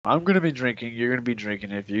I'm gonna be drinking. You're gonna be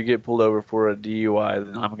drinking. If you get pulled over for a DUI,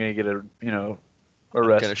 then I'm gonna get I'm gonna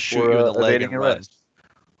arrested shoot for you in the leg evading and run. arrest.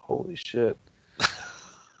 Holy shit!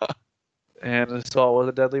 And assault with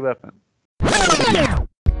a deadly weapon.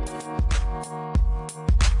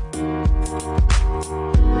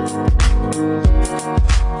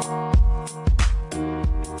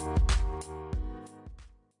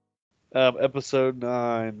 Episode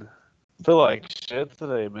 9. I feel like shit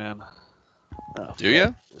today, man. Oh Do fuck!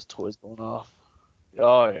 you? This toy's going off.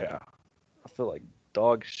 Oh yeah. I feel like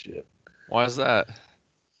dog shit. Why is that?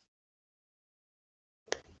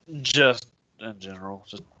 Just in general,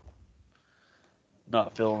 just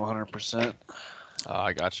not feeling 100%. Oh,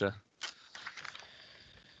 I gotcha.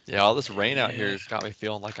 Yeah, all this rain out here Yeah. has got me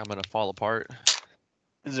feeling like I'm gonna fall apart.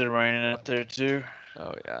 Is it raining out there too?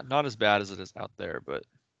 Oh yeah, not as bad as it is out there, but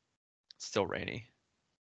it's still rainy.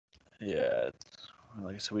 Yeah.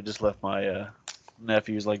 Like I said, we just left my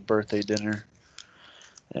nephew's like birthday dinner,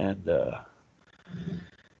 and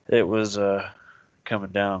it was coming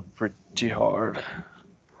down pretty hard.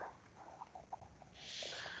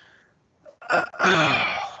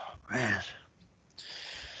 Man.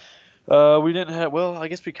 We didn't have. Well, I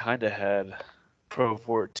guess we kind of had Pro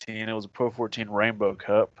 14. It was a Pro 14 Rainbow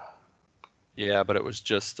Cup. Yeah, but it was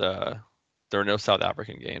just there were no South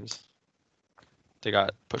African games. They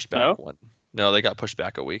got pushed back No? one. No, they got pushed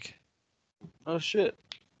back a week. Oh shit.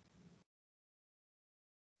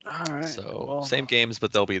 All right. So Well, same games,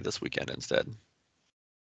 but they'll be this weekend instead.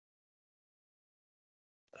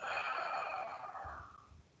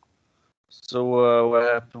 so what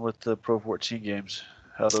happened with the Pro 14 games?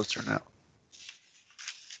 How those turn out?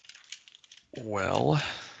 Well,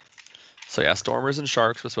 so yeah, Stormers and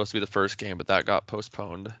Sharks was supposed to be the first game, but that got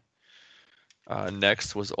postponed.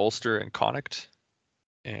 Next was Ulster and Connacht,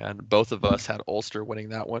 and both of us had Ulster winning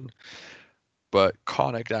that one, but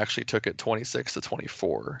Connacht actually took it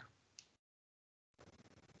 26-24,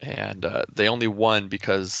 and they only won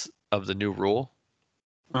because of the new rule.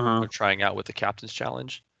 Uh They're trying out with the Captain's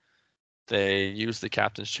Challenge. They used the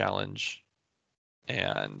Captain's Challenge,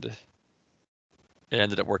 and it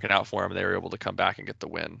ended up working out for them. They were able to come back and get the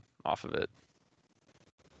win off of it.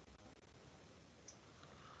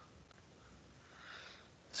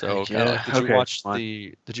 So kind of like, Yeah. Okay.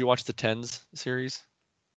 Fine. did you watch the tens series?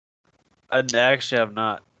 I actually have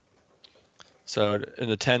not. So in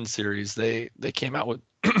the 10 series, they came out with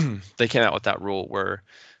they came out with that rule where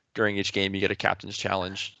during each game you get a captain's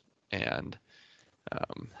challenge, and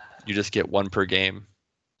um, you just get one per game.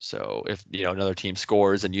 So if another team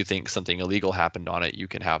scores and you think something illegal happened on it, you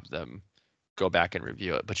can have them go back and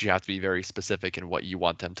review it, but you have to be very specific in what you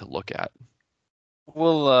want them to look at.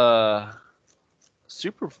 Well,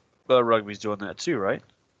 Super Rugby's doing that too, right?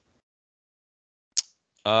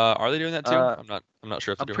 Are they doing that too? Uh, I'm not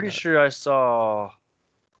sure if I'm they're doing pretty that. sure I saw.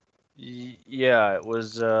 Yeah, it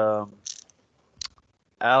was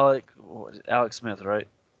Alex Smith, right?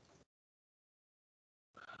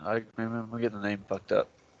 Maybe I'm getting the name fucked up.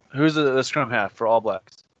 Who's the scrum half for All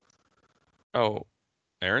Blacks? Oh,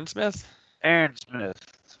 Aaron Smith? Aaron Smith.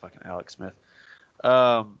 It's fucking Alex Smith.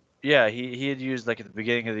 Yeah, he had used like at the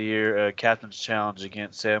beginning of the year a captain's challenge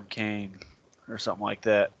against Sam Kane or something like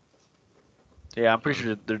that. Yeah, I'm pretty Hmm.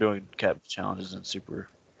 sure they're doing captain's challenges in Super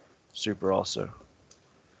also.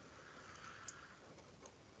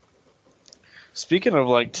 Speaking of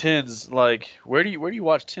like tens, like where do you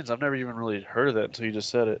watch tens? I've never even really heard of that until you just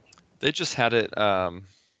said it. They just had it.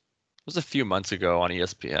 It was a few months ago on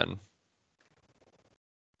ESPN.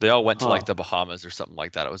 They all went to like Huh. the Bahamas or something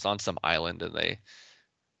like that. It was on some island, and they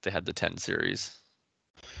had the 10 series.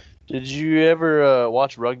 Did you ever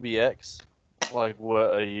watch Rugby X? Like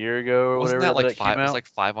what, a year ago or Wasn't whatever that like that five? came It was out? like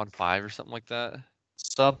 5-on-5 or something like that.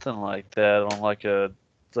 Something like that on like a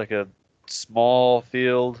small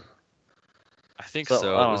field. I think So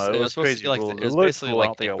so. I don't know. It It was was supposed to crazy be like rules. it It was looked basically cool. I like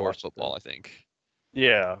don't think I indoor watched it though. football, I think.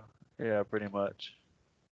 Yeah, yeah, pretty much.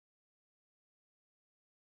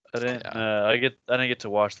 Yeah. I didn't get to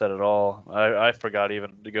watch that at all. I forgot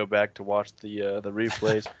even to go back to watch the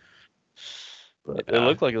replays, but it Yeah.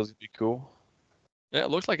 looked like it was gonna be cool. Yeah, it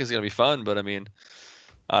looks like it's gonna be fun, but I mean,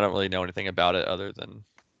 I don't really know anything about it other than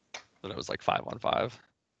that it was like 5-on-5.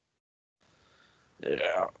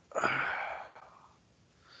 Yeah.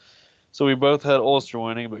 So we both had Ulster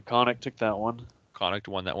winning, but Connacht took that one. Connacht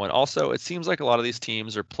won that one. Also, it seems like a lot of these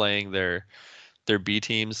teams are playing their B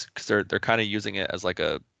teams because they're kind of using it as like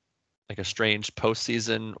a strange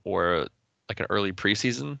postseason or like an early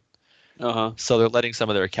preseason. Uh huh. So they're letting some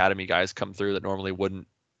of their academy guys come through that normally wouldn't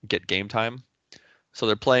get game time. So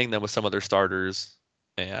they're playing them with some of their starters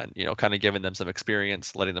and kind of giving them some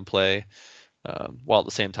experience, letting them play. while at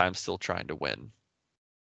the same time still trying to win.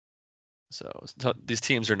 So these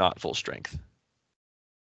teams are not full strength.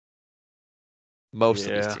 Most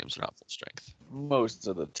of these teams are not full strength. Most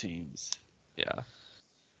of the teams. Yeah.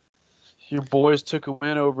 Your boys took a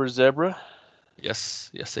win over Zebra. Yes,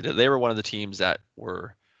 they did. They were one of the teams that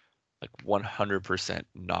were like 100%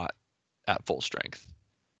 not at full strength.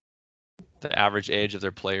 The average age of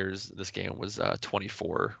their players this game was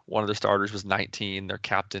 24. One of their starters was 19. Their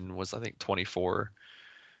captain was, I think, 24.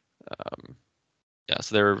 Yeah,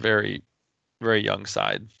 so they were very, very young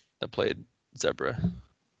side that played Zebra.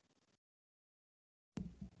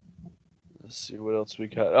 Let's see what else we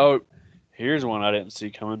got. Oh, here's one I didn't see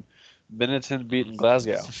coming. Benetton beating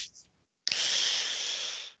Glasgow.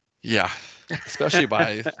 Yeah, especially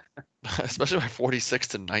by 46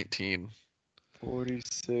 to 19.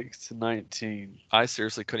 46 to 19. I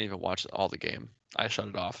seriously couldn't even watch all the game. I shut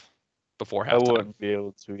it off before I halftime. wouldn't be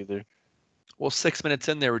able to either. Well, 6 minutes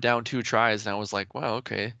in, they were down 2 tries, and I was like, wow,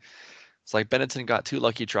 okay. It's like Benetton got 2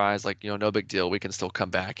 lucky tries, like, no big deal. We can still come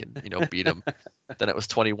back and, beat them. Then it was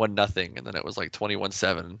 21-0, and then it was like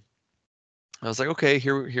 21-7. I was like, okay,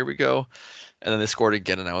 here we go. And then they scored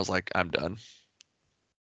again, and I was like, I'm done.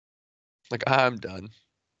 Like, I'm done.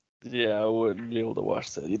 Yeah, I wouldn't be able to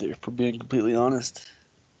watch that either, for being completely honest.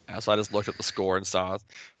 So I just looked at the score and saw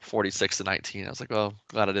 46 to 19. I was like, well,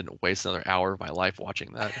 glad I didn't waste another hour of my life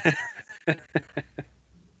watching that.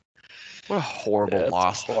 What a horrible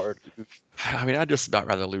loss. Hard. I mean, I'd just about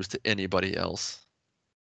rather lose to anybody else.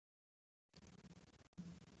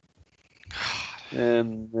 God.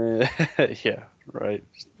 And yeah, right.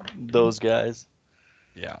 Those guys.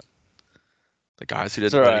 Yeah. The guys who didn't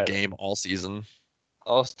It's win a alright. game all season.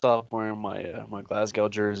 I'll stop wearing my Glasgow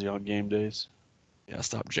jersey on game days. Yeah,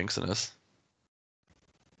 stop jinxing us.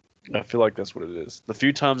 I feel like that's what it is. The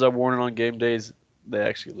few times I've worn it on game days, they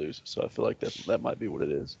actually lose. So I feel like that might be what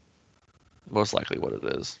it is. Most likely what it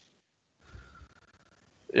is.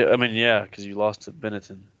 Yeah, I mean, yeah, because you lost to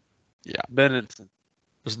Benetton. Yeah. Benetton.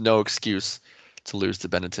 There's no excuse to lose to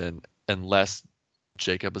Benetton unless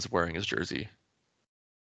Jacob is wearing his jersey.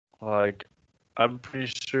 Like, I'm pretty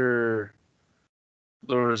sure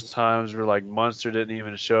there was times where like Munster didn't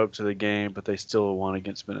even show up to the game, but they still won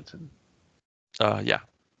against Benetton. Yeah.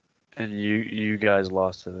 And you guys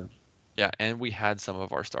lost to them. Yeah, and we had some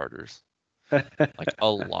of our starters. Like a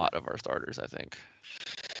lot of our starters, I think.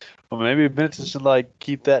 Well, maybe Benetton should like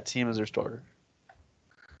keep that team as their starter.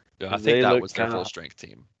 Yeah, I think that was their full strength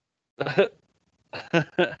team. That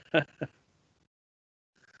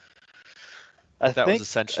was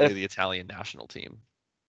essentially the Italian national team.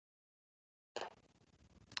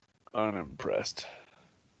 Unimpressed.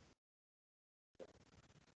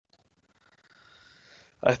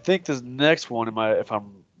 I think this next one, if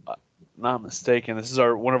I'm not mistaken, this is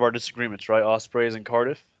one of our disagreements, right? Ospreys and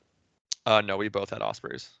Cardiff. No, we both had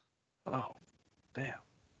Ospreys. Oh, damn.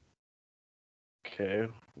 Okay,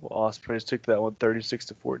 well, Ospreys took that one 36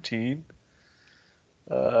 to 14.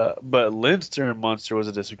 But Leinster and Munster was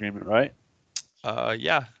a disagreement, right?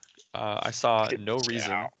 Yeah. I saw no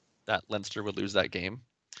reason that Leinster would lose that game,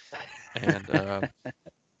 and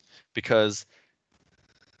because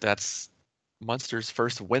that's Munster's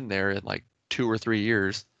first win there in like 2 or 3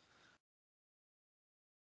 years.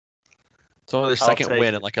 It's only their second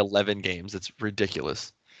win in like 11 games. It's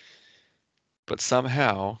ridiculous. But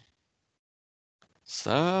somehow,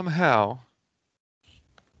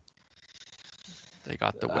 they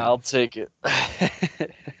got the win. I'll take it.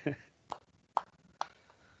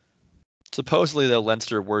 Supposedly, the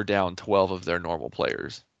Leinster were down 12 of their normal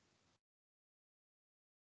players.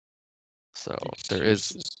 So there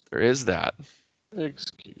is that.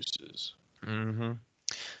 Excuses. Mm-hmm.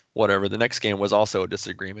 Whatever. The next game was also a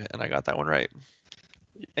disagreement, and I got that one right.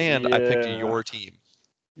 And I picked your team.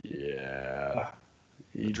 Yeah.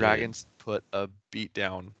 The Dragons put a beat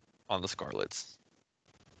down on the Scarlets.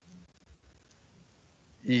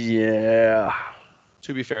 Yeah.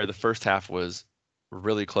 To be fair, the first half was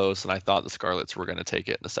really close, and I thought the Scarlets were going to take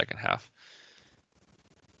it in the second half.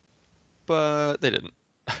 But they didn't.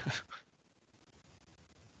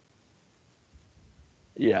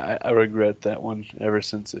 Yeah, I regret that one ever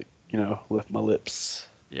since it, left my lips.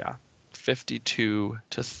 Yeah. 52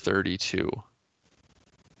 to 32.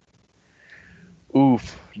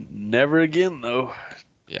 Oof. Never again, though.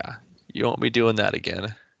 Yeah. You won't be doing that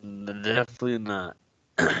again. Definitely not.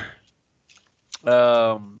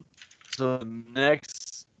 So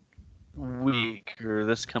next week, or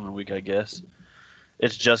this coming week, I guess,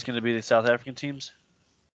 it's just going to be the South African teams?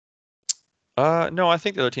 No, I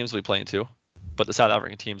think the other teams will be playing too. But the South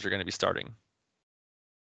African teams are going to be starting.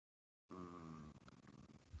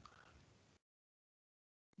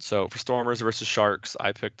 So for Stormers versus Sharks,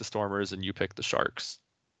 I picked the Stormers and you picked the Sharks.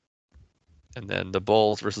 And then the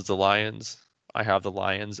Bulls versus the Lions, I have the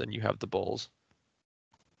Lions and you have the Bulls.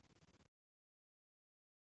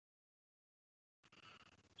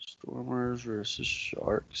 Stormers versus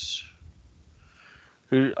Sharks.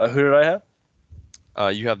 Who did I have?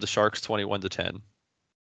 You have the Sharks 21-10.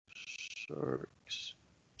 Sharks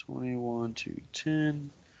 21-10.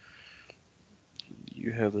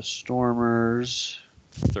 You have the Stormers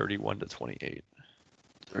 31-28.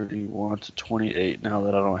 31-28. Now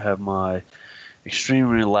that I don't have my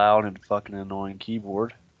extremely loud and fucking annoying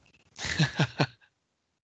keyboard.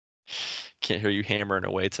 Can't hear you hammering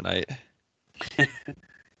away tonight.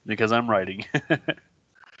 Because I'm writing.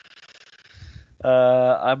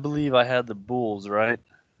 I believe I had the Bulls, right?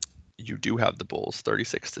 You do have the Bulls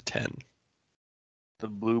 36-10. The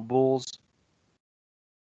Blue Bulls.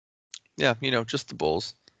 Yeah, just the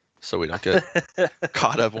Bulls. So we don't get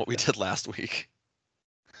caught up in what we did last week.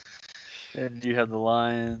 And you have the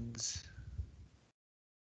Lions.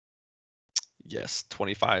 Yes,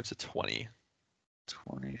 25-20.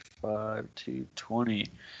 25-20.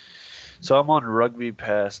 So I'm on Rugby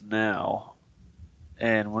Pass now,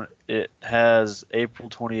 and when it has April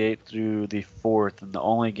 28th through the 4th, and the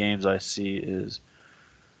only games I see is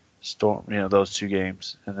Storm, those two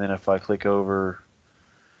games. And then if I click over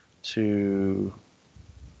to,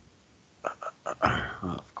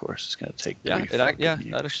 of course, it's gonna take Yeah, three that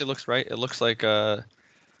fucking actually looks right. It looks like the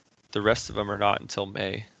rest of them are not until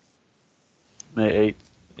May. May 8th.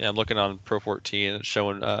 Yeah, I'm looking on Pro 14. It's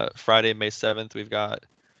showing Friday, May 7th. We've got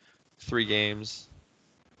 3 games.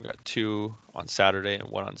 We got 2 on Saturday and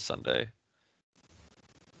 1 on Sunday.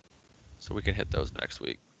 So we can hit those next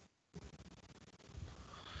week.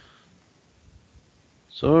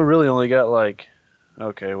 So we really only got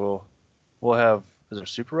okay, well, we'll have. Is there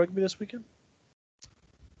Super Rugby this weekend?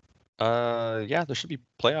 Yeah, there should be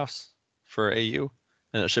playoffs for AU,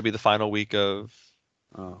 and it should be the final week of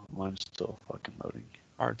Oh, mine's still fucking loading.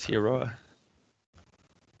 Aotearoa.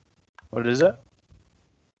 What is that?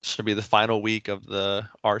 Should be the final week of the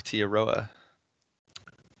Aotearoa.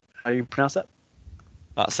 How do you pronounce that?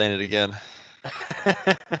 Not saying it again.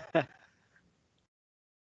 I'm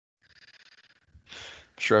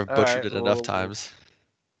sure I've butchered it enough times.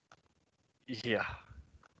 Yeah.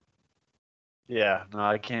 Yeah, no,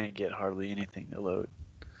 I can't get hardly anything to load.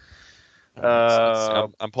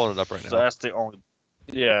 I'm pulling it up right So now. that's the only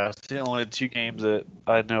 2 games that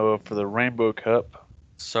I know of for the Rainbow Cup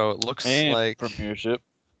So it looks and like Premiership.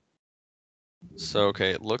 So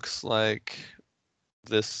okay, it looks like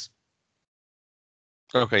this.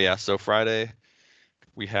 Okay, yeah. So Friday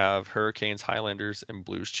we have Hurricanes, Highlanders, and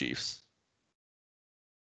Blues, Chiefs.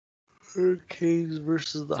 Hurricanes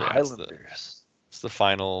versus the So yeah, Highlanders. it's the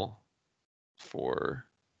final for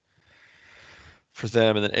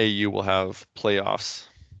them, and then AU will have playoffs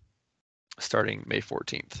starting May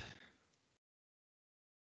 14th.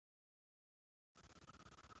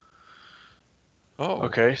 Oh,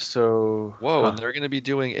 Okay, so whoa, and they're going to be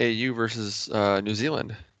doing AU versus New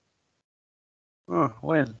Zealand.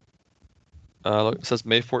 When? Look, it says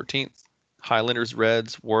May 14th. Highlanders,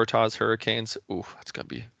 Reds, Waratahs, Hurricanes. Ooh, that's going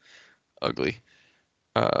to be ugly.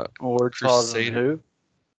 Waratahs and who?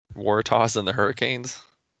 Waratahs and the Hurricanes.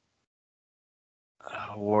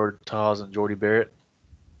 Waratahs and Jordy Barrett.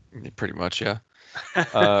 Pretty much, yeah.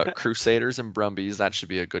 Crusaders and Brumbies. That should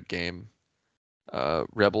be a good game.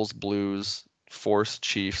 Rebels, Blues, Force,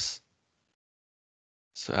 Chiefs.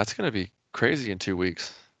 So that's going to be crazy in 2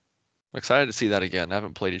 weeks. I'm excited to see that again. I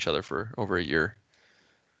haven't played each other for over a year.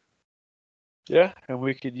 Yeah, and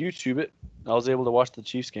we could YouTube it. I was able to watch the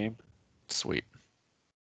Chiefs game. Sweet.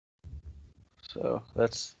 So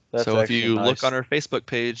that's so if you nice. look on our Facebook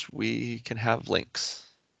page, we can have links.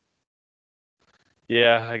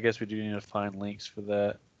 Yeah, I guess we do need to find links for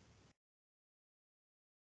that.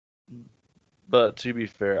 But to be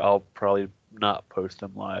fair, I'll probably not post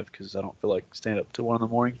them live because I don't feel like staying up till 1 in the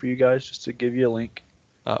morning for you guys just to give you a link.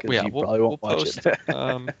 Yeah, you probably won't watch post. it.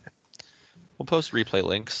 We'll post replay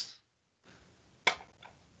links.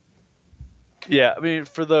 Yeah, I mean,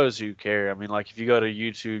 for those who care, I mean, like if you go to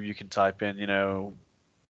YouTube, you can type in,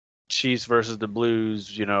 Chiefs versus the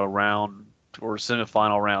Blues, round or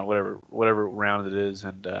semifinal round, whatever round it is,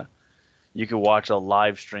 and you can watch a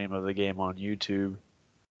live stream of the game on YouTube.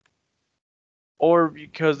 Or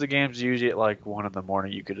because the game's usually at like 1 in the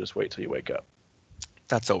morning, you could just wait till you wake up.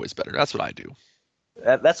 That's always better. That's what I do.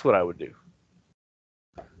 That's what I would do.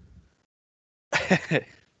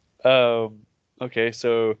 Okay,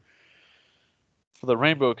 so for the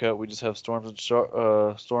Rainbow Cup, we just have Storms and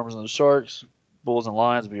the Sharks. Bulls and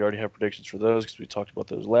Lions, we already have predictions for those because we talked about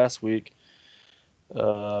those last week.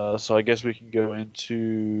 So I guess we can go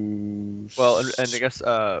into. Well, and I guess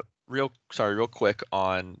real quick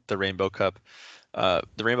on the Rainbow Cup.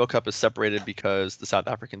 The Rainbow Cup is separated because the South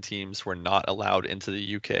African teams were not allowed into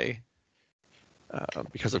the UK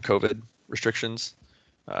because of COVID restrictions.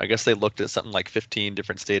 I guess they looked at something like 15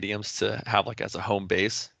 different stadiums to have like as a home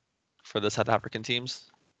base for the South African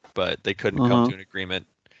teams, but they couldn't come to an agreement.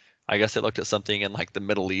 I guess they looked at something in like the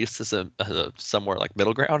Middle East as a somewhere like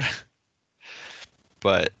middle ground,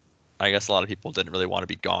 but I guess a lot of people didn't really want to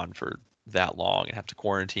be gone for that long and have to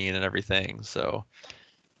quarantine and everything. So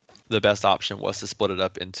the best option was to split it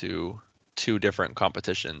up into 2 different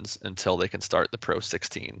competitions until they can start the Pro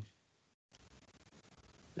 16.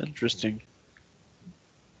 Interesting.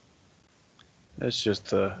 That's just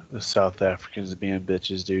the South Africans being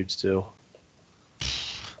bitches, dude. Still,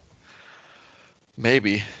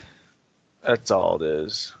 Maybe. that's all it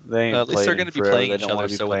is. They ain't At least played they're in going to be forever. playing They each don't want other,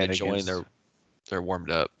 to be so when they playing join, against. they're warmed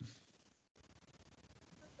up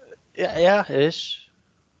Yeah, ish.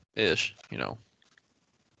 ish, you know.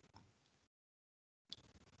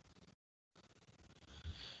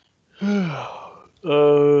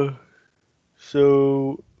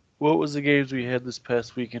 So what was the games we had this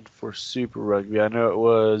past weekend for Super Rugby? I know it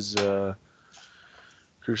was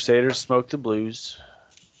Crusaders smoked the Blues.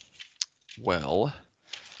 Well,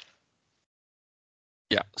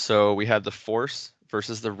 yeah. So we had the Force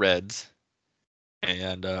versus the Reds,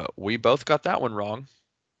 and we both got that one wrong.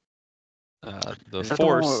 The Is that the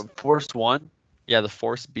one Force, where Force won? yeah, the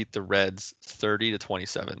Force beat the Reds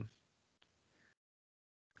 30-27.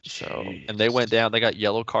 So, and they went Jeez. down. They got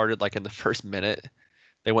yellow carded like in the first minute.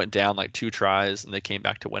 They went down like 2 tries, and they came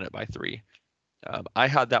back to win it by 3. I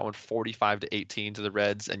had that one 45-18 to the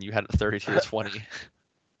Reds, and you had it 32-20.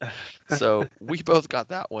 So we both got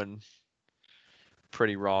that one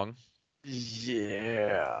pretty wrong.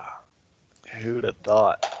 Yeah. Who'd have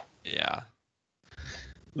thought? Yeah.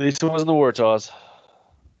 At least it wasn't the Warthog.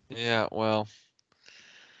 Yeah, well,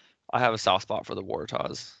 I have a soft spot for the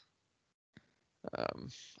Waratahs. I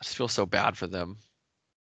just feel so bad for them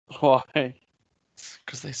Why?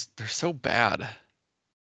 because they're so bad.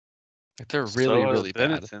 Like they're really, So is really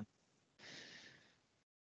bad. Benetton.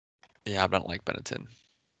 Yeah, I don't like Benetton.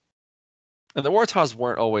 And the Waratahs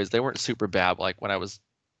weren't super bad. Like when I was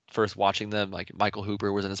first watching them, like Michael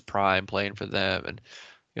Hooper was in his prime playing for them, and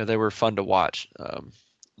they were fun to watch.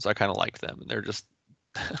 So I kind of liked them, and they're just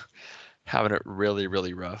having it really,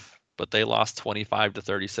 really rough. But they lost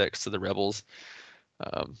 25-36 to the Rebels.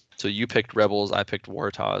 So you picked Rebels, I picked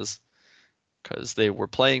Waratahs because they were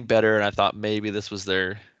playing better, and I thought maybe this was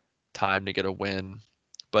their time to get a win.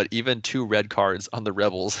 But even 2 red cards on the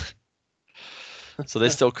Rebels, so they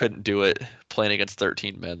still couldn't do it playing against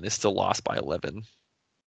 13 men. They still lost by 11.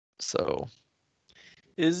 So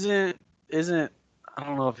Isn't I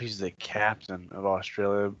don't know if he's the captain of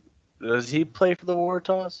Australia. Does he play for the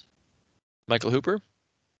Warthog? Michael Hooper?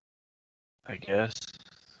 I guess.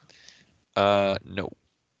 No.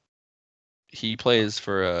 He plays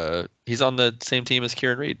for he's on the same team as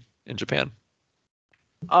Kieran Reid in Japan.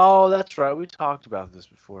 Oh, that's right. We talked about this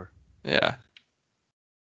before. Yeah.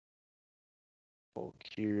 Oh,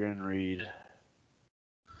 Kieran Reid.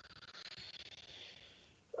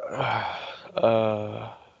 Yeah.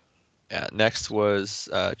 Next was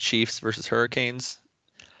Chiefs versus Hurricanes.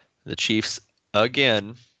 The Chiefs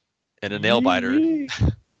again in a nail biter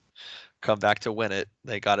come back to win it.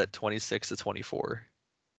 They got it 26-24.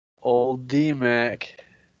 Old D-Mac.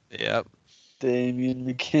 Yep. Damian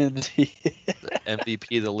McKenzie. The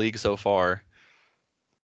MVP of the league so far.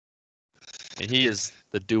 And he is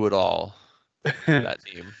the do-it-all for that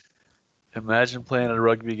team. Imagine playing a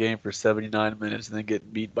rugby game for 79 minutes and then getting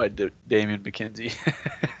beat by Damian McKenzie.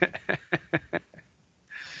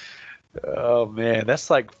 Oh man, that's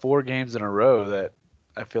like 4 games in a row that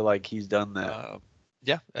I feel like he's done that.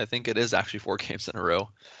 Yeah, I think it is actually 4 games in a row.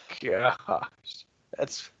 Gosh,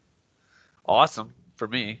 that's awesome for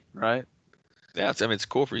me, right? Yeah, it's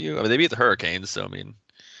cool for you. I mean, they beat the Hurricanes, so I mean,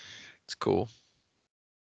 it's cool.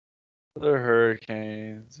 The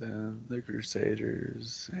Hurricanes and the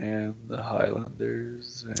Crusaders and the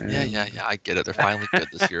Highlanders and Yeah. I get it. They're finally good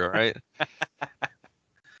this year, all right?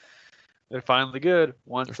 they're finally good They're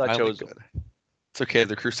once I finally chose them. good. It's okay.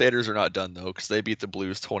 The Crusaders are not done though, because they beat the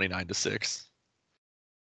Blues 29-6.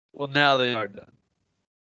 Well, now they are done.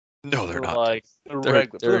 No, they're For not done. like the regular,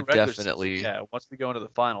 for They're the regular season, definitely yeah. Once we go into the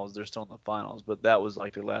finals, they're still in the finals. But that was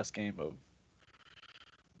like their last game of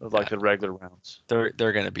yeah, like the regular rounds. they're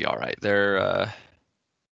gonna be all right. They're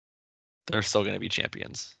still gonna be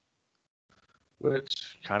champions.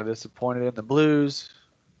 which kind of disappointed in the Blues.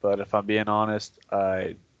 But if I'm being honest,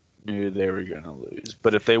 I knew they were going to lose.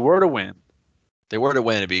 But if they were to win, They were to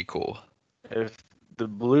win, it'd be cool. if the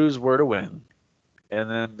Blues were to win, and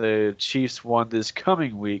then the Chiefs won this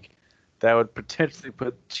coming week, that would potentially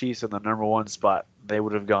put the Chiefs in the number one spot. They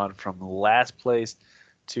would have gone from last place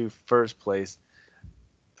to first place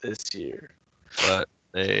this year. But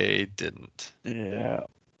they didn't. Yeah.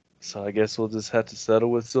 So I guess we'll just have to settle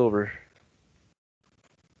with silver.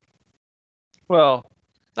 Well,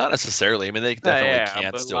 Not necessarily. I mean, they definitely yeah,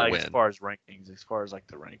 can but still like as win. far as rankings, as far as like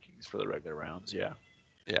the rankings for the regular rounds, yeah.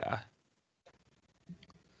 Yeah.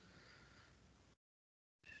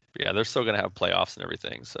 Yeah, they're still gonna have playoffs and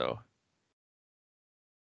everything. So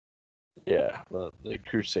Yeah, but the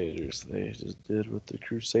Crusaders, they just did what the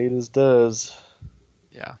Crusaders does.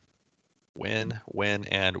 yeah, win, win,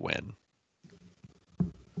 and win.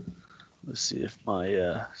 Let's see if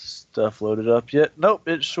my stuff loaded up yet. Nope,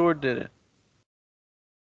 it sure didn't.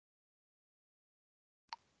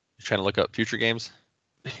 You trying to look up future games?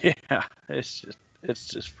 Yeah, it's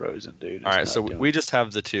just frozen, dude. All It's right, not so doing. we just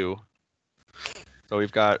have the two. So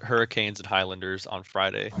we've got Hurricanes and Highlanders on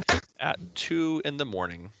Friday at 2 in the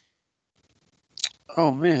morning.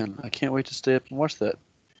 Oh man, I can't wait to stay up and watch that.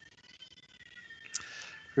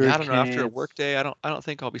 Yeah, I don't know. After a Hurricanes. work day, I don't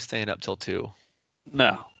think I'll be staying up till 2.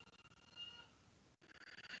 No.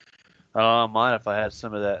 I don't mind if I had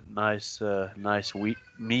some of that nice wheat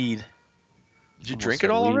mead. Did you Almost drink it said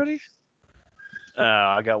all weed. already?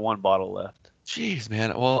 I got one bottle left. Jeez,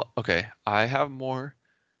 man. Well, okay. I have more.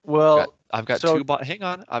 Well, I've got so hang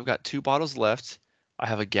on. I've got 2 bottles left. I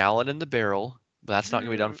have a gallon in the barrel, but that's not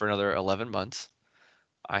gonna be done mm, for another 11 months.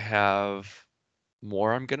 I have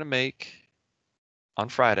more I'm gonna make on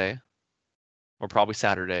Friday or probably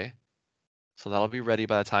Saturday. So that'll be ready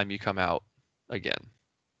by the time you come out again.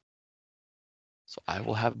 So I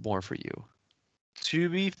will have more for you. to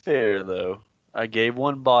be fair though, I gave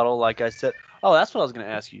one bottle, like I said. Oh, that's what I was gonna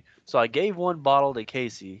ask you. So I gave one bottle to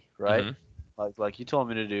Casey, right? Hmm. Like you told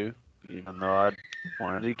me to do, even though I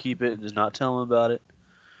wanted to keep it and just not tell him about it.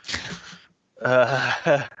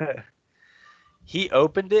 Uh, he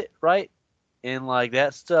opened it, right? And like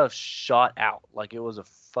that stuff shot out like it was a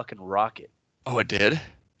fucking rocket. Oh, it did?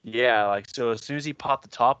 Yeah, like so as soon as he popped the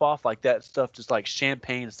top off, like that stuff just like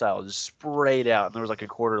champagne style just sprayed out and there was like a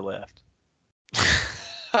quarter left.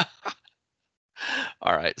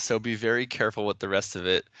 All right, so be very careful with the rest of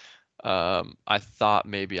it. I thought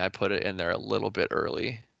maybe I put it in there a little bit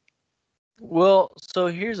early. Well, so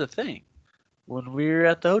here's the thing. When we were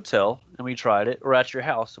at the hotel and we tried it, or at your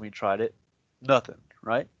house and we tried it, nothing,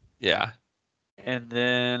 right? Yeah. And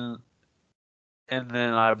then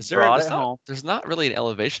I Is there, brought it home. there's not really an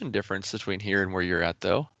elevation difference between here and where you're at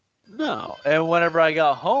though. No. And whenever I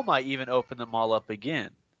got home, I even opened them all up again.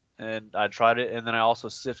 And I tried it, and then I also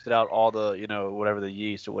sifted out all the, whatever the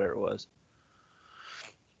yeast or whatever it was.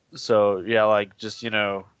 So yeah, like just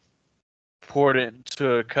poured it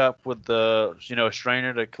into a cup with the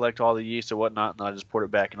strainer to collect all the yeast or whatnot, and I just poured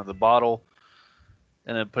it back into the bottle,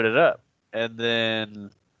 and then put it up, and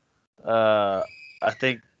then uh, I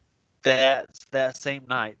think that same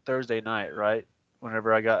night, Thursday night, right?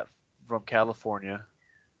 Whenever I got from California.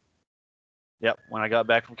 Yep, when I got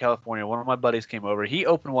back from California, one of my buddies came over. He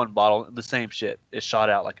opened one bottle, the same shit. It shot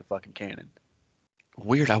out like a fucking cannon.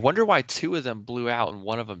 Weird. I wonder why 2 of them blew out and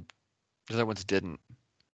one of them, the other ones didn't.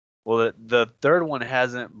 Well, the third one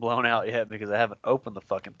hasn't blown out yet because I haven't opened the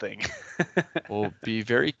fucking thing. Well, be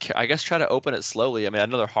very, I guess try to open it slowly. I mean, I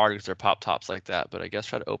know they're hard because they're pop tops like that, but I guess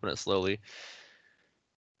try to open it slowly.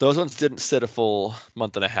 Those ones didn't sit a full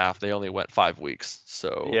month and a half. They only went 5 weeks.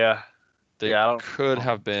 So Yeah, they yeah, I don't. could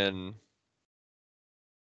have been,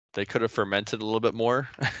 they could have fermented a little bit more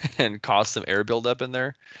and caused some air buildup in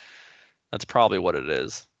there. That's probably what it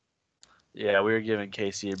is. Yeah, we were giving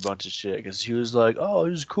Casey a bunch of shit because he was like, "Oh,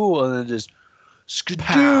 it was cool," and then just Pow!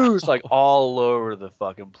 skadoo, it's like all over the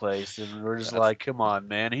fucking place, and we're just That's, like, "Come on,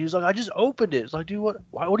 man!" And he was like, "I just opened it." It's like, dude, what?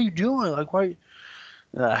 Why? What are you doing? Like, why?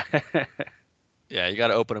 yeah, you got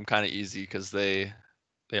to open them kind of easy because they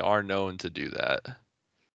are known to do that.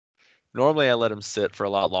 Normally, I let them sit for a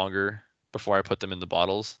lot longer before I put them in the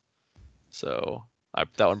bottles. So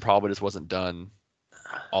that one probably just wasn't done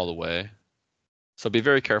all the way. So be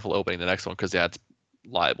very careful opening the next one because yeah, it's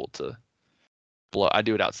liable to blow. I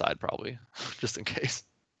do it outside probably, just in case,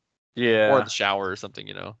 or in Yeah. the shower or something.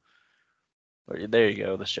 There you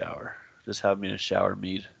go, the shower. Just have me in a shower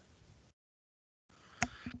mead.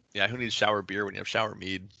 Yeah, who needs shower beer when you have shower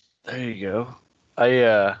mead? There you go. I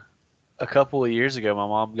a couple of years ago, my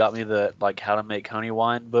mom got me the like how to make honey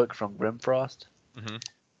wine book from Grimfrost. Hmm.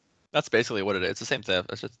 That's basically what it is. It's the same thing.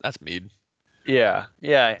 That's mead. Yeah,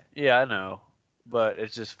 I know, but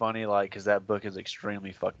it's just funny, like, because that book is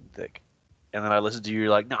extremely fucking thick. And then I listen to you, you're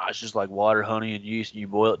like, nah, it's just like water, honey, and yeast, and you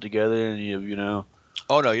boil it together, and you know,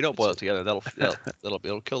 Oh no, you don't it's boil it just, together.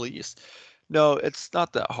 It'll kill the yeast. No, it's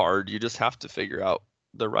not that hard. You just have to figure out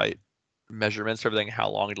the right measurements for everything, how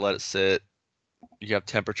long to let it sit. You have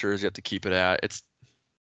temperatures you have to keep it at.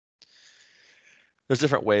 There's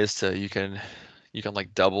different ways to you can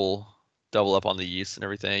like double up on the yeast and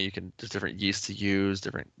everything. There's different yeast to use,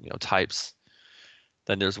 different types.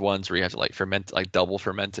 Then there's ones where you have to like ferment, like double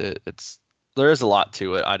ferment it. There is a lot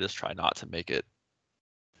to it. I just try not to make it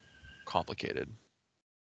complicated.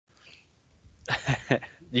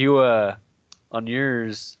 you on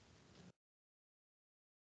yours,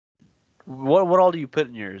 what all do you put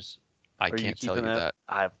in yours? I Are you can't tell keeping you that?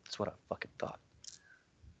 that. That's what I fucking thought.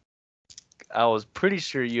 I was pretty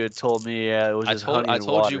sure you had told me, yeah, it was just honey I and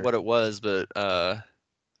told you water. what it was, but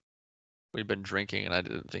we've been drinking and I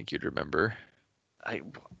didn't think you'd remember. I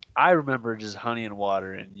I remember just honey and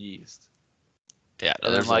water and yeast. Yeah, no,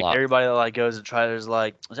 And then there's a like lot. everybody that like goes and tries is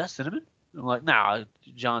like, is that cinnamon? I'm like, nah.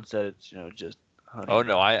 John said it's just honey Oh and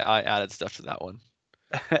no, water. I added stuff to that one.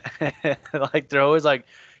 Like they're always like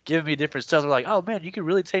giving me different stuff. They're like, oh man, you can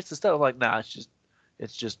really taste the stuff. I'm like, nah,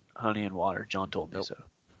 it's just honey and water. John told me Nope. so.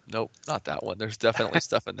 Nope, not that one. There's definitely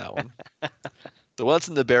stuff in that one. The one that's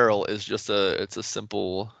in the barrel is just it's a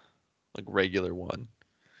simple like regular one.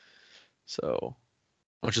 So,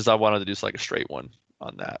 which is I wanted to do like a straight one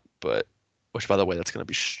on that, but which by the way, that's gonna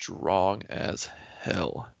be strong as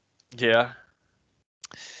hell. Yeah.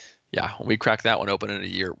 Yeah, when we crack that one open in a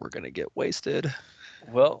year, we're gonna get wasted.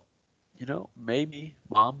 Well, maybe,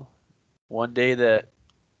 Mom, one day that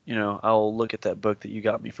I'll look at that book that you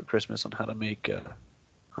got me for Christmas on how to make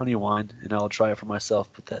honey wine, and I'll try it for myself.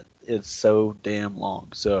 But that it's so damn long,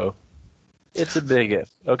 so it's a big if.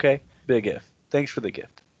 Okay, big if. Thanks for the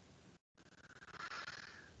gift.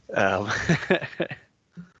 Um,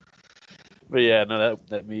 but yeah, no,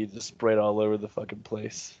 that meat just sprayed all over the fucking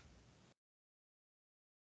place.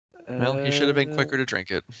 Well, you should have been Uh, quicker to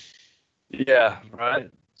drink it. yeah, right.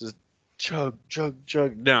 Just chug, chug,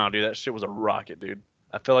 chug. No, dude, that shit was a rocket, dude.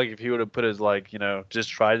 I feel like if he would have put his just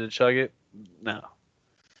tried to chug it, no.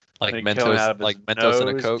 Like And coming out of his Mentos and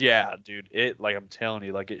a nose, Coke. yeah, dude. Like I'm telling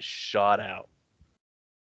you, like it shot out.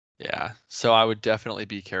 Yeah. So I would definitely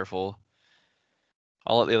be careful.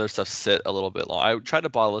 I'll let the other stuff sit a little bit long. I tried to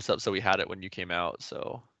bottle this up so we had it when you came out.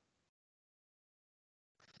 So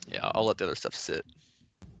yeah, I'll let the other stuff sit.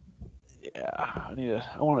 Yeah,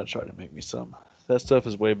 I want to try to make me some. That stuff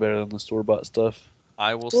is way better than the store bought stuff.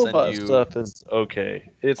 I will Store send bought you. stuff is okay.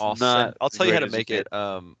 It's not I'll the tell you how to greatest you make can.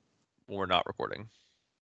 it when we're not recording.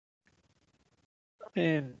 I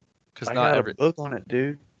mean, Because I not got a every. book on it,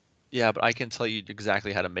 dude. Yeah, but I can tell you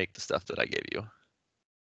exactly how to make the stuff that I gave you.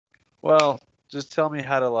 Well, just tell me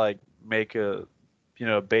how to like make a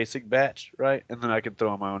basic batch, right? And then I can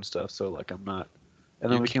throw in my own stuff. So like I'm not, and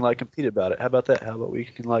then You we can, can like compete about it. How about that? How about we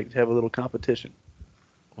can like have a little competition?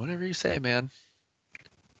 whatever you say, man.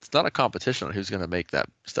 It's not a competition on who's gonna make that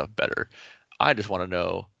stuff better. I just want to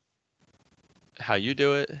know how you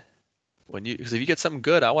do it. Because if you get something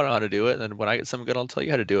good, I want to know how to do it. And then when I get something good, I'll tell you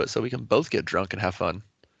how to do it, so we can both get drunk and have fun.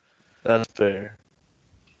 That's fair.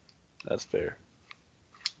 That's fair.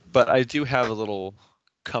 But I do have a little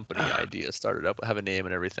company idea started up. I have a name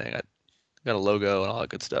and everything. I got a logo and all that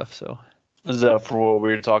good stuff. So Is that for what we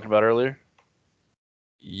were talking about earlier?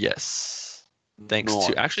 yes, Nice.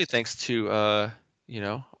 thanks to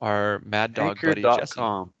our Mad Dog buddy Jesse.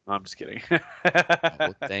 Anchor.com. No, I'm just kidding.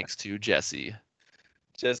 Oh, thanks to Jesse.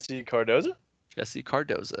 Jesse Cardoza? Jesse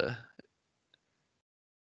Cardoza.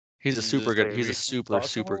 He's a Is he super just good. a He's a recent super talk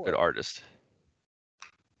super good or what? artist.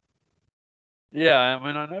 Yeah, I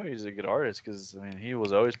mean, I know he's a good artist because I mean he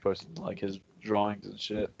was always posting like his drawings and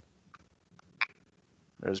shit.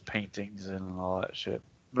 There's paintings and all that shit.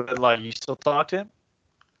 But like, you still talk to him?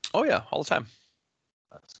 Oh yeah, all the time.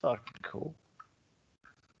 That's fucking cool.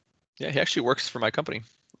 Yeah, he actually works for my company.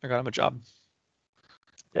 I got him a job.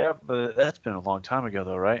 Yeah, but that's been a long time ago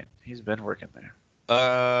though, right? He's been working there.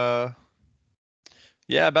 Uh,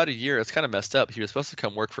 yeah, about a year. It's kind of messed up. He was supposed to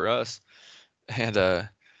come work for us, and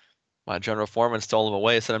my general foreman stole him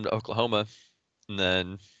away, sent him to Oklahoma, and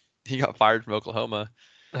then he got fired from Oklahoma.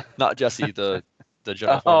 Not Jesse, the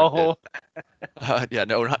general foreman did. Oh, Yeah,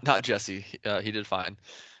 no, not Jesse. He did fine.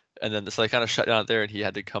 And then so they kind of shut down there, and he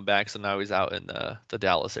had to come back. So now he's out in the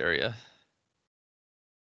Dallas area.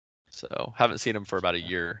 So haven't seen him for about a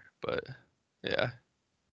year, but yeah.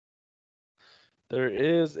 there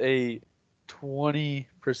is a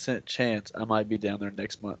 20% chance I might be down there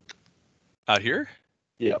next month. Out here?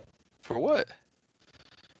 Yep. For what?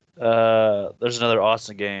 There's another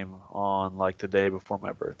Austin game on like the day before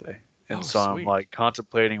my birthday, and Oh, so I'm sweet. like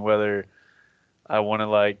contemplating whether I want to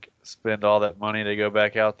like spend all that money to go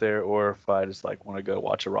back out there, or if I just like want to go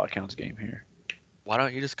watch a Rockhounds game here. Why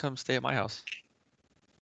don't you just come stay at my house?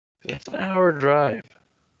 It's an hour drive.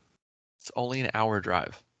 It's only an hour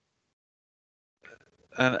drive.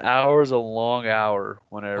 An hour is a long hour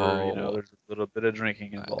whenever, Oh, there's a little bit of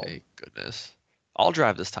drinking involved. my goodness. I'll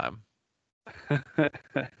drive this time.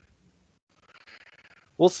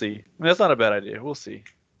 We'll see. I mean, that's not a bad idea. We'll see.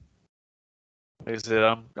 Like I said,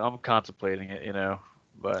 I'm contemplating it,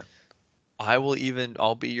 but I'll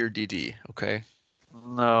be your DD, okay?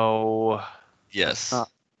 no, that's Yes. not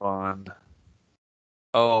fun.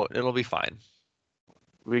 Oh, it'll be fine.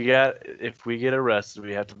 If we get arrested,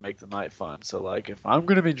 we have to make the night fun. So like, if I'm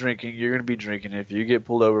gonna be drinking, you're gonna be drinking. If you get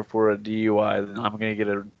pulled over for a DUI, then I'm gonna get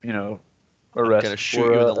I'm gonna arrested shoot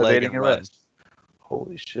for you in the leg evading and run. arrest.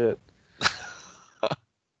 Holy shit!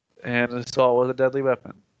 And assault with a deadly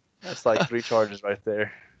weapon. That's like 3 charges right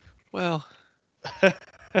there. Well,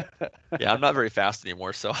 yeah, I'm not very fast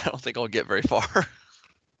anymore, so I don't think I'll get very far.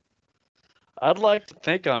 I'd like to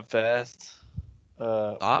think I'm fast,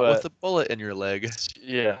 Not with but a bullet in your leg.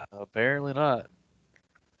 yeah, apparently not.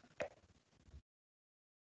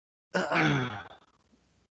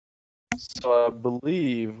 So I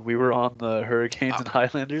believe we were on the Hurricanes Uh, and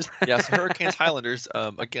Highlanders. yeah, so Hurricanes Highlanders.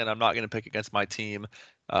 Again, I'm not going to pick against my team.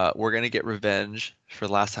 We're going to get revenge for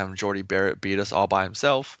the last time Jordy Barrett beat us all by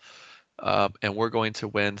himself, and we're going to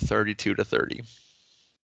win 32-30.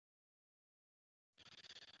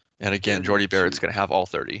 And again, Jordy 32 Barrett's going to have all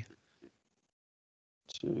 30.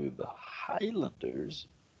 to the Highlanders.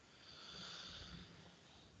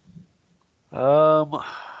 Um,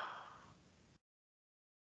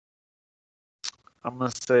 I'm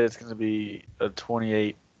gonna say it's gonna be a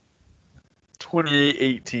 28-18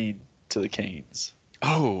 to the Canes.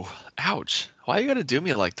 Oh, ouch! Why you got to do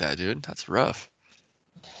me like that, dude? That's rough.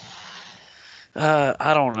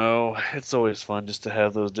 I don't know. It's always fun just to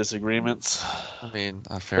have those disagreements I mean,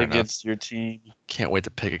 fair enough. against your team. Can't wait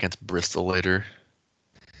to pick against Bristol later.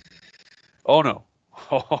 Oh no.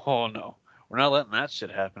 Oh no. We're not letting that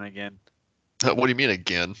shit happen again. What do you mean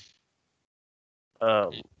again? Uh,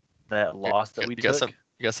 You, that loss that we you got took.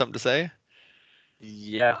 you got something to say?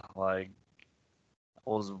 Yeah, like I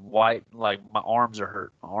was white. Like my arms are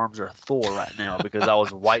hurt. My arms are Thor right now because I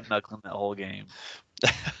was white knuckling that whole game.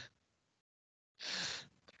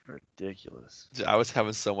 Ridiculous. I was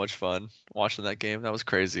having so much fun watching that game. That was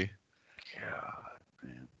crazy. God,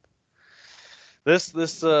 man. This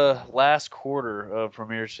last quarter of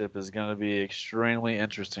Premiership is going to be extremely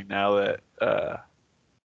interesting now that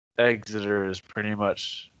Exeter is pretty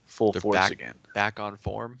much full They're force again. back on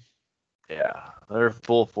form. Yeah, they're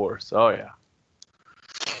full force. Oh yeah.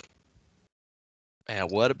 And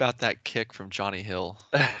what about that kick from Johnny Hill?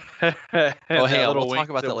 And Oh, hang that on. We'll little talk wink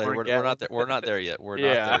about to that later. Warren We're not Gatland. there. We're not there yet. We're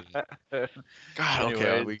not Yeah. there. God.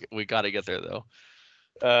 Okay. Anyways, We got to get there though.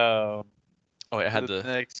 um, Oh, wait, I had the to.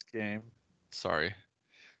 next game. Sorry,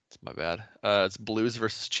 it's my bad. It's Blues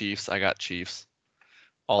versus Chiefs. I got Chiefs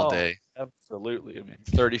all Oh, day. absolutely. I mean,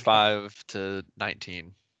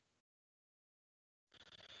 35-19.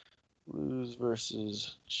 Blues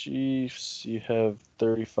versus Chiefs. You have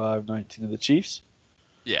 35-19 of the Chiefs.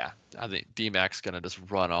 Yeah, I think D-Mac's gonna just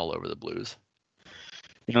run all over the Blues.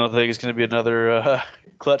 You don't think it's going to be another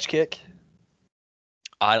clutch kick?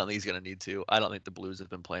 I don't think he's gonna need to. I don't think the Blues have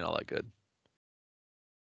been playing all that good.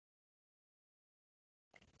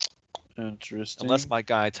 Interesting. Unless my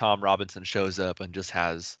guy Tom Robinson shows up and just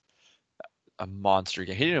has a monster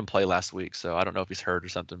game. He didn't even play last week, so I don't know if he's hurt or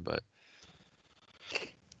something, but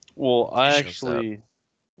Well, he I shows up. actually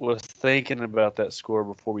was thinking about that score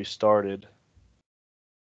before we started.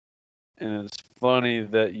 And it's funny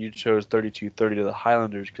that you chose 32-30 to the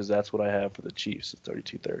Highlanders because that's what I have for the Chiefs. It's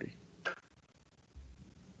 32-30. So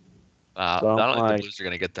I I'm don't think the like, Blues are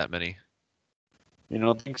gonna get that many. you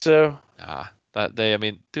don't think so? I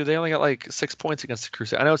mean, dude, they only got like 6 points against the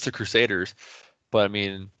Crusaders. I know it's the Crusaders, but I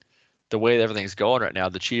mean, the way everything's going right now,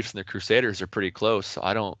 the Chiefs and the Crusaders are pretty close. So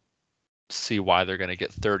I don't see why they're gonna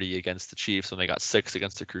get 30 against the Chiefs when they got 6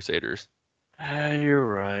 against the Crusaders. You're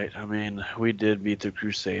right. I mean, we did beat the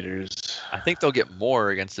Crusaders. I think they'll get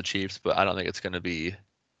more against the Chiefs, but I don't think it's gonna be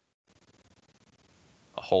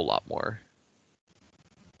a whole lot more.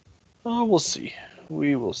 Oh, we'll see.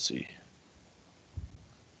 We will see.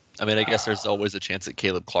 I mean, I guess there's always a chance that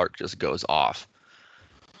Caleb Clark just goes off.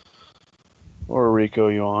 Or Rico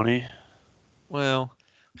Ioane. Well,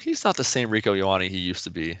 he's not the same Rico Ioane he used to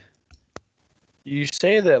be. You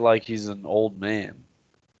say that like he's an old man.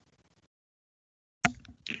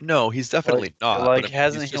 No, he's definitely not. But Like I mean, he's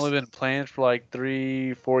hasn't he only just been playing for like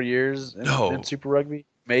 3, 4 years in no, Super Rugby?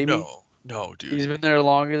 Maybe no, he's dude. been there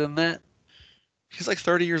longer than that. He's like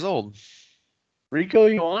 30 years old. Rico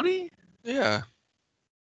Ioane? Yeah.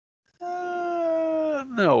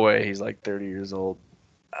 No way. He's like 30 years old.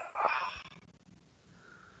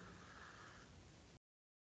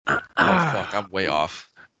 Oh fuck, I'm way off.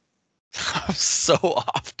 I'm so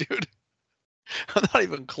off, dude. I'm not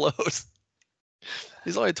even close.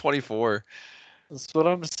 He's only 24. That's what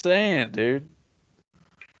I'm saying, dude.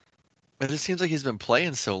 It just seems like he's been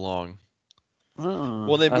playing so long. Uh-uh.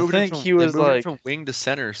 Well, they I moved him think from he they was moved him like, from wing to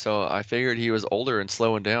center, so I figured he was older and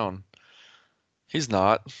slowing down. He's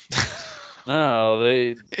not. no,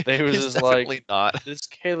 they was He's just like, definitely not. this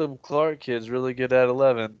Caleb Clark kid's really good at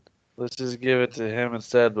 11. Let's just give it to him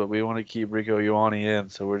instead, but we want to keep Rico Ioane in,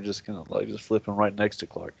 so we're just gonna like just flip him right next to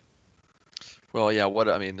Clark. Well, yeah, what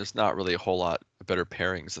I mean, there's not really a whole lot better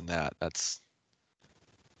pairings than that. That's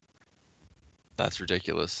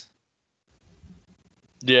ridiculous.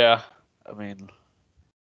 Yeah, I mean,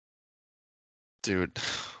 Dude,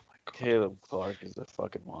 oh my God. Caleb Clark is a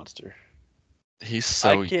fucking monster. He's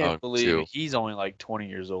I so can't young believe too. he's only like 20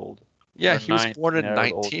 years old Yeah, or he was born 19. in That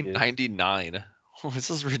was old kid. 1999.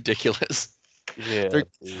 This is ridiculous. Yeah, They're,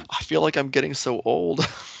 dude. I feel like I'm getting so old.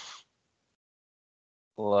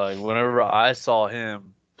 Like whenever I saw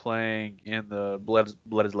him playing in the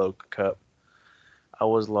Bledisloe Cup, I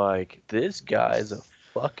was like, this guy's a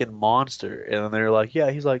fucking monster. And then they're like,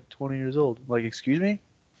 yeah, he's like 20 years old. I'm like, excuse me?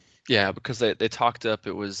 Yeah, because they talked up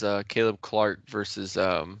it was Caleb Clark versus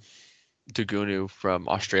Dugunu from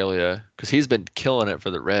Australia because he's been killing it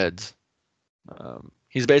for the Reds.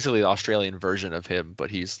 He's basically the Australian version of him, but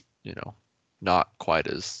he's, not quite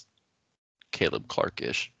as Caleb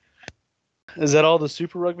Clark-ish. Is that all the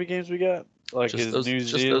Super Rugby games we got? Like, Just is those New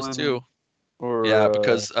just those Zealand two. Yeah, or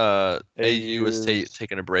because AU AU is is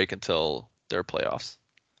taking a break until their playoffs.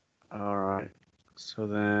 all right? So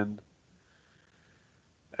then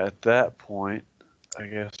at that point, I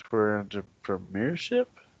guess we're into Premiership.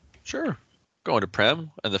 Sure. Going to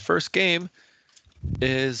Prem, and the first game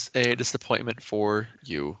is a disappointment for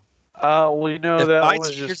you. Well, that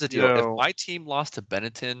was Here's just, the deal. If my team lost to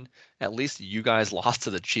Benetton, at least you guys lost to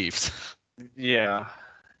the Chiefs. yeah,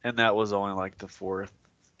 and that was only like the fourth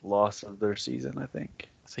loss of their season, I think.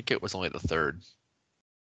 I think it was only the third.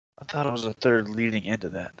 I thought it was the third leading into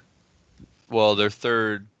that. Well, they're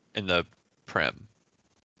third in the Prem,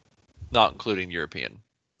 not including European.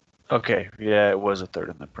 Okay, yeah, it was a third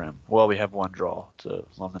in the Prem. Well, we have one draw to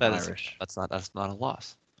London That is Irish. that's not a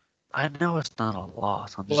loss. I know it's not a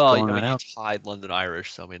loss. I'm just Well, throwing that you out. tied London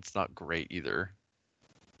Irish, so I mean it's not great either.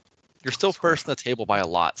 You're still first in the table by a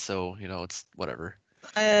lot, so it's whatever.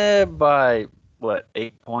 By what,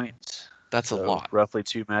 8 points? That's a So lot. roughly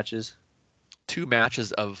 2 matches. 2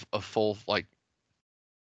 matches of a full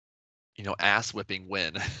ass whipping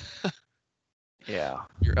win. Yeah,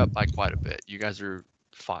 You're up by quite a bit. You guys are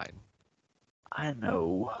fine. I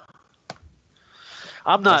know.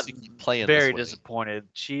 I'm Unless not you keep playing this very way.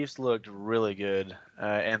 disappointed. Chiefs looked really good,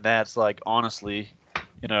 and that's like honestly,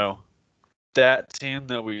 you know, that team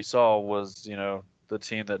that we saw was the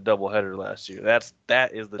team that doubleheader last year. That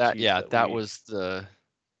is the Chiefs that we.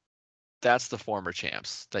 That's the former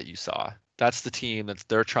champs that you saw. That's the team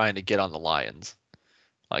they're trying to get on the Lions.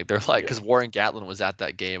 Like they're like, Yeah. because Warren Gatlin was at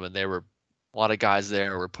that game and a lot of guys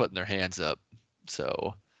there were putting their hands up.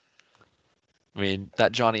 So, I mean,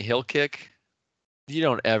 that Johnny Hill kick, you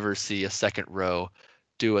don't ever see a second row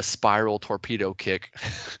do a spiral torpedo kick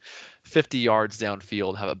 50 yards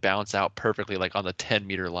downfield, have it bounce out perfectly like on the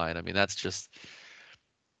 10-meter line. I mean, that's just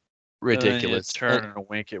And then you ridiculous. turn and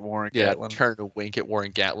wink at Warren Yeah, Gatlin. turn to wink at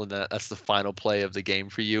Warren Gatlin. That's the final play of the game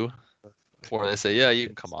for you before they say, yeah, you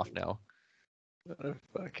can come off now. What a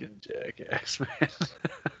fucking jackass, man.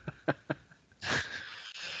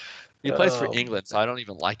 He plays for Oh, England, so I don't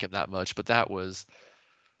even like him that much, but that was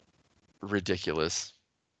ridiculous.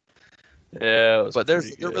 yeah, it was But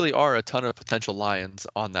pretty there good. really are a ton of potential Lions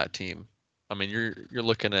on that team. I mean, you're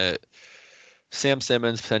looking at Sam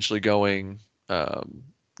Simmons potentially going,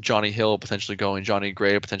 Johnny Hill potentially going, Johnny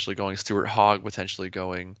Gray potentially going, Stuart Hogg potentially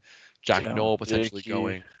going, Jack Dylan Noel potentially Dickey.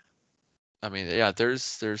 going. I mean, yeah,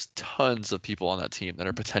 there's tons of people on that team that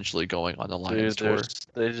are potentially going on the Lions Dude, tour.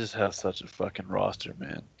 they just have such a fucking roster,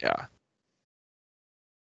 man. Yeah.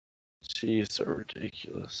 Jeez, so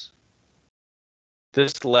ridiculous.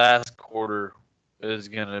 This last quarter is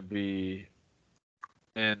gonna be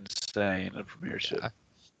insane. A premiership. Yeah.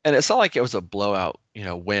 And it's not like it was a blowout,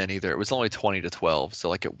 win either. It was only 20-12, so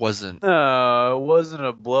like it wasn't. No, it wasn't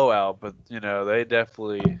a blowout, but they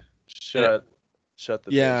definitely And it, shut the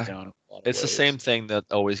Bears yeah, down in a lot of it's the ways. same thing that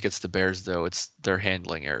always gets the Bears though. It's their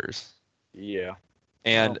handling errors. Yeah.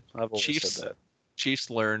 And Well, I've always said Chiefs that. Chiefs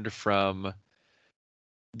learned from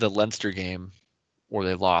the Leinster game where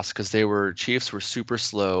they lost because Chiefs were super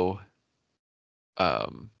slow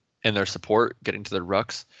um, in their support getting to the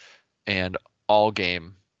rucks, and all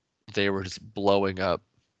game they were just blowing up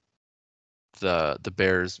the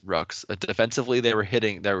Bears rucks. Defensively, they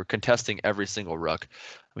were contesting every single ruck.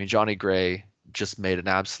 I mean, Johnny Gray just made an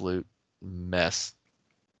absolute mess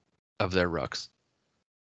of their rucks.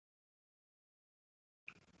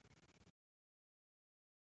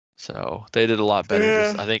 So they did a lot better.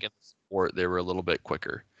 Just Yeah. I think in the sport they were a little bit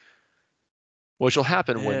quicker, which will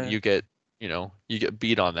happen when Yeah. you get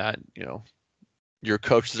beat on that. Your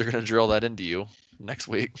coaches are going to drill that into you next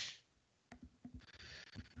week.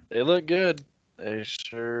 They look good. They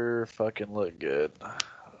sure fucking look good.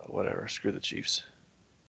 Whatever. Screw the Chiefs.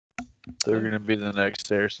 They're Yeah. going to be the next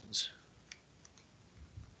Saracens.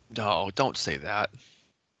 No, don't say that.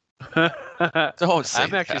 Don't say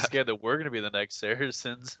I'm actually that. scared that we're going to be the next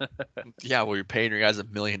Saracens. Yeah, well, you're paying your guys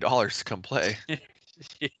 $1 million to come play.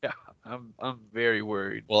 Yeah, I'm very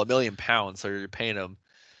worried. Well, £1 million, so you're paying them,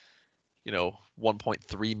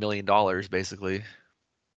 $1.3 million basically,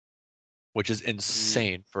 which is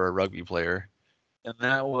insane for a rugby player. And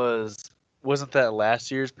that wasn't that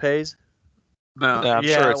last year's pays? No, Yeah,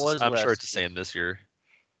 yeah, it was I'm sure it's last the year. same this year.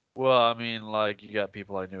 Well, I mean, like you got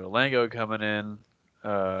people like Nualango coming in.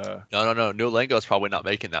 No, no, no. Nualengo is probably not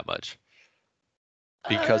making that much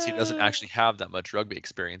because he doesn't uh, actually have that much rugby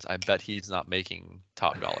experience. I bet he's not making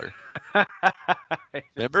top dollar.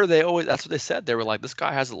 Remember, that's what they said. They were like, this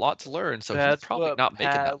guy has a lot to learn, so he's That's probably what not making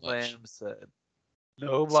that Pat much. Lamb said. So,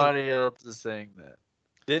 Nobody else is saying that.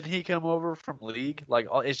 Didn't he come over from league? Like,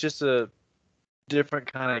 it's just a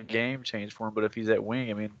different kind of game change for him. But if he's at wing,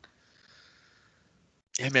 I mean,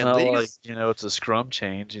 yeah, it's man, not league like is it's a scrum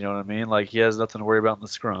change. You know what I mean? Like he has nothing to worry about in the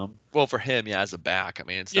scrum. well for him, yeah, as a back. I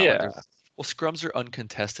mean, it's not like Yeah. there's well, scrums are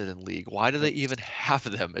uncontested in league. Why do they even have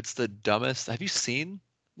them? It's the dumbest. Have you seen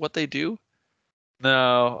what they do?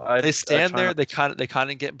 No, They I stand try there, not. they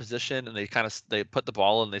kind of get in position and they put the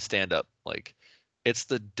ball and they stand up. Like it's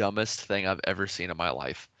the dumbest thing I've ever seen in my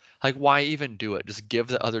life. Like why even do it? Just give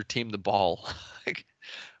the other team the ball. Like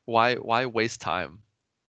why waste time?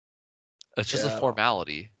 It's just a Yeah,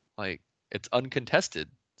 formality. Like it's uncontested.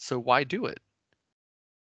 So why do it?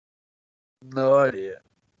 no idea.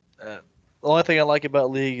 The only thing I like about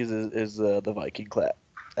league is the Viking clap.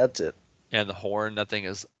 That's it. And the horn, that thing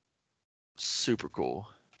is super cool.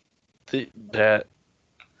 That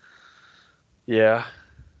yeah,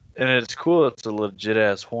 and it's cool. It's a legit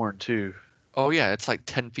ass horn too. Oh yeah, it's like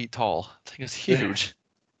 10 feet tall. The thing is huge.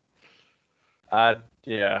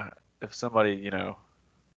 Yeah. If somebody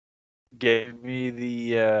gave me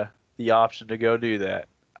the option to go do that,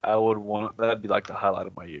 I would want that'd be like the highlight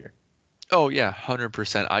of my year. Oh yeah,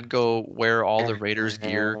 100%. I'd go wear all the Raiders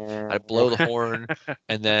gear. I'd blow the horn,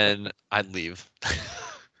 and then I'd leave.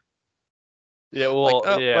 Yeah, Like, well, oh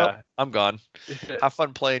well, yeah. I'm gone. Have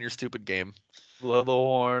fun playing your stupid game. Blow the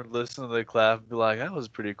horn, listen to the clap, and be like, that was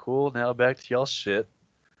pretty cool. Now back to y'all shit.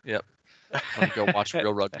 Yep. I'm gonna go watch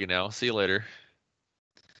real rugby now. See you later.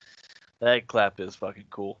 That clap is fucking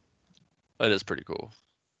cool. That is pretty cool.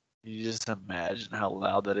 You just imagine how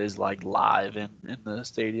loud that is, like live in the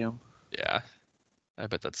stadium. Yeah. I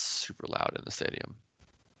bet that's super loud in the stadium.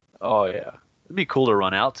 Oh yeah, it'd be cool to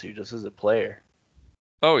run out to just as a player.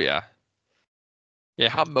 Oh yeah. Yeah,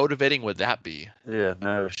 how motivating would that be? Yeah,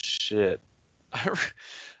 no shit. I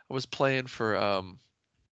was playing for I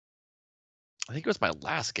think it was my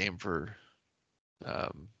last game for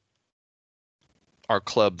um our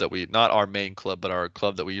club that we not our main club, but our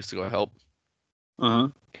club that we used to go help. Uh huh.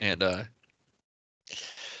 And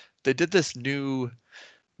they did this new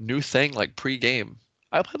thing like pre-game.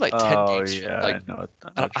 I played like 10 Oh games yeah, like I know and what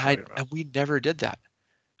you're I talking about. and we never did that.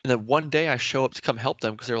 And then one day I show up to come help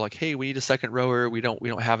them because they were like, "Hey, we need a second rower. We don't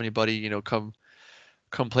have anybody, come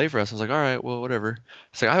play for us." I was like, "All right, well, whatever."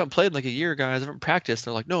 It's like, "I haven't played in like a year, guys. I haven't practiced."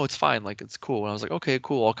 They're like, "No, it's fine. Like it's cool." And I was like, "Okay,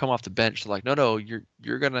 cool. I'll come off the bench." They're like, "No, no, you're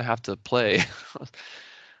gonna have to play." I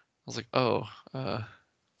was like, "Oh,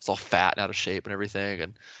 it's all fat and out of shape and everything."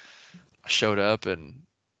 And I showed up and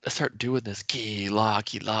I start doing this key la,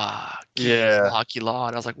 Yeah. and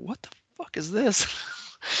I was like, "What the fuck is this?"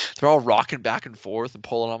 They're all rocking back and forth and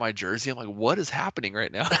pulling on my jersey. I'm like, "What is happening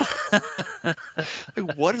right now?"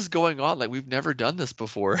 Like, what is going on? Like, we've never done this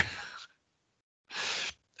before.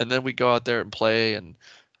 And then we go out there and play, and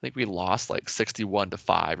think we lost like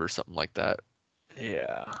 61-5 or something like that.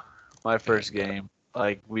 Yeah, my first And game,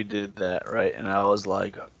 like we did that right, and I was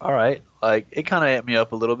like, all right, like it kind of ate me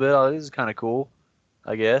up a little bit. Oh, this is kind of cool,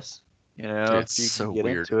 I guess. dude, If it's you can so get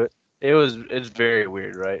weird. into it. It's very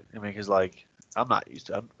weird, right? I mean, because like I'm not used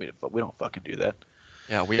to. We don't fucking do that.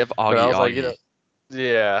 Yeah, we have But I Augie was like, Augie.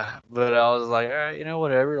 yeah. But I was like, all right,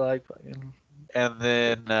 whatever. Like, fucking. And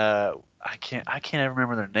then I can't ever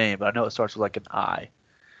remember their name, but I know it starts with like an I.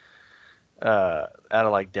 Out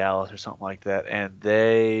of like Dallas or something like that, and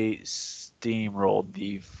they steamrolled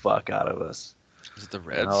the fuck out of us. Is it the And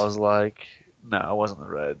I Reds? was like, no, it wasn't the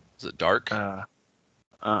red. Is it Dark? Uh,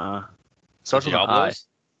 uh-uh. The Starts with an I. Diablos?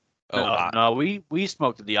 Oh, No, no, we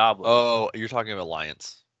smoked the Diablos. oh, you're talking of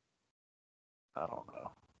Alliance. I don't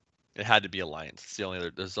know. It had to be Alliance. It's the only other,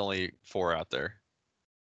 there's only 4 out there.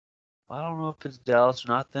 I don't know if it's Dallas or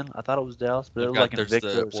not. Then I thought it was Dallas, but it They've was like got there's Invicta the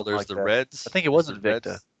or well, something there's like the that. I Reds, think it there's was the Invicta.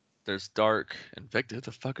 Reds, there's Dark, Invicta. Who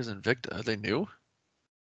the fuck is Invicta? Are they new?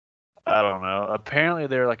 I don't know. Apparently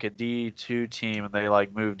they're like a D2 team, and they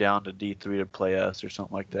like moved down to D3 to play us or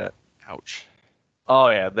something like that. Ouch. Oh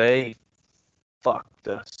yeah, they fucked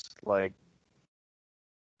us. Like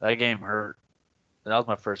that game hurt. That was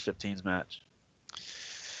my first 15s match.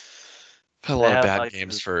 Had a They lot of had bad like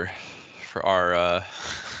games this, for our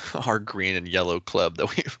our green and yellow club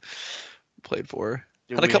that we played for.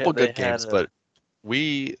 dude, Had a couple they good had games, a but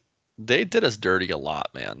we they did us dirty a lot,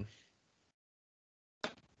 man.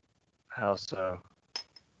 how so?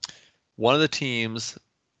 One of the teams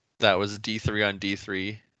that was D3 on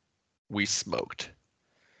D3, we smoked.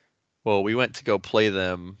 Well, we went to go play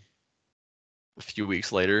them a few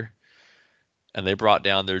weeks later, and they brought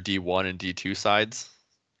down their D1 and D2 sides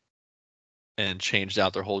and changed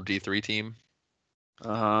out their whole D3 team.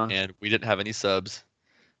 Uh-huh. And we didn't have any subs.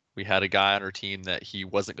 We had a guy on our team that he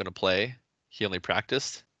wasn't going to play. He only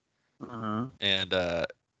practiced, Uh-huh. and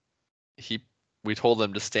he we told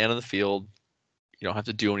him to stand on the field. You don't have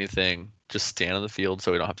to do anything. Just stand on the field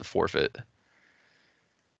so we don't have to forfeit.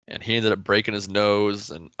 And he ended up breaking his nose,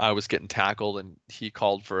 and I was getting tackled, and he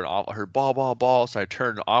called for an off. I heard ball, ball, ball, so I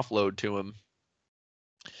turned an offload to him.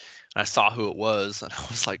 And I saw who it was, and I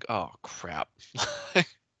was like, "Oh crap!"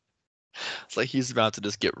 It's like he's about to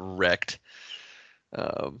just get wrecked.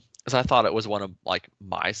 Because I thought it was one of like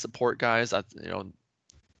my support guys.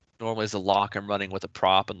 Normally as a lock, I'm running with a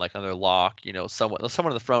prop and like another lock. Someone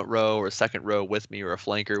in the front row or second row with me or a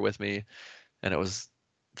flanker with me, and it was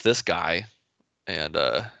this guy, and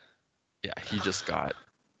yeah, he just got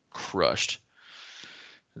crushed.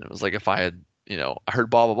 And it was like if I had, I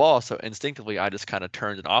heard ball, ball, ball, so instinctively I just kind of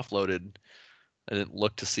turned and offloaded. I didn't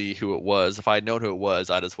look to see who it was. If I had known who it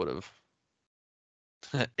was, I just would have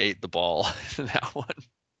ate the ball in that one.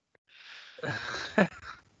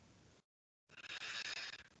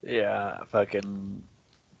 Yeah, fucking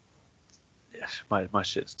yeah, my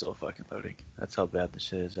shit's still fucking loading. That's how bad the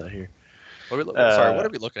shit is out here. Sorry, what Uh are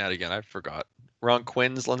we looking at again? I forgot. We're on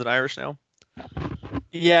Quinn's London Irish now.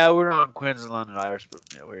 yeah, we're on Queensland and Irish, but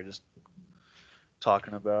yeah, we're just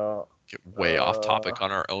talking about Get way off uh topic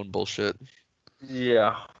on our own bullshit.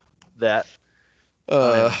 yeah, that I don't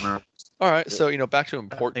Uh, even remember. all right. It. So back to I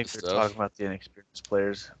important think we're talking stuff. about the inexperienced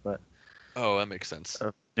players, but Oh, that makes sense.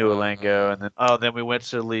 Duolingo, Uh, and then we went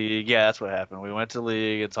to league. Yeah, that's what happened. We went to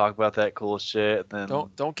league and talked about that cool shit. And then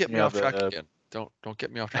don't get me off track the again. Don't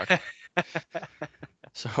get me off track.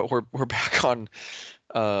 So we're back on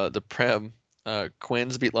the Prem.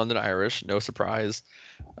 Quins beat London Irish. No surprise.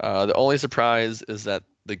 The only surprise is that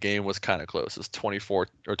the game was kind of close. It's 24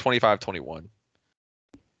 or 25-21.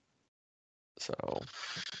 So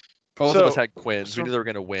both of us so had Quins. We so knew they were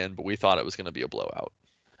going to win, but we thought it was going to be a blowout,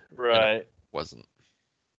 and it right. wasn't.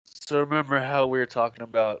 So remember how we were talking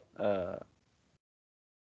about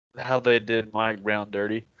how they did Mike Brown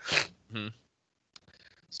dirty? Hmm.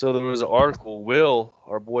 So there was an article.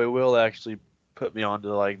 Our boy Will, actually put me onto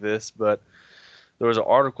like this, but there was an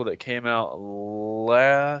article that came out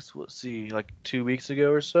let's see, like 2 weeks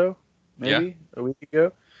ago or so, Yeah, maybe a week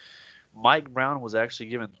ago. Mike Brown was actually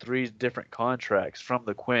given three different contracts from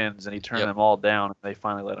the Quins, and he turned yep. them all down, and they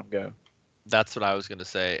finally let him go. That's what I was going to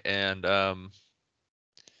say, and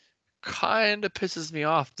kind of pisses me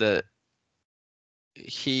off that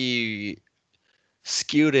he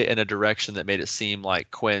skewed it in a direction that made it seem like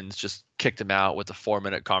Quinn's just kicked him out with a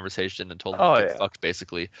 4-minute conversation and told him to Oh get yeah, fucked,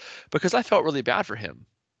 basically. Because I felt really bad for him.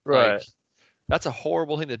 Like, right. that's a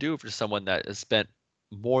horrible thing to do for someone that has spent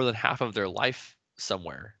more than half of their life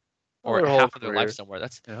somewhere, Well, or their whole half of their life career, somewhere.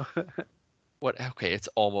 That's you know. what, okay, it's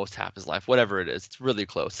almost half his life, whatever it is. It's really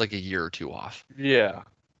close, like a year or two off. Yeah.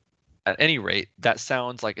 At any rate, that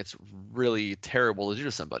sounds like it's really terrible to do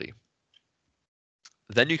to somebody.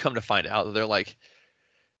 Then you come to find out that they're like,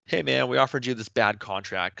 hey man, we offered you this bad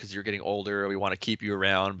contract because you're getting older. We want to keep you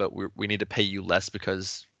around, but we need to pay you less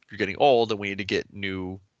because you're getting old and we need to get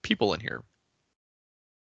new people in here.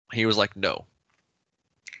 He was like, no.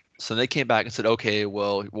 So they came back and said, okay,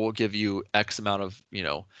 well, we'll give you X amount of,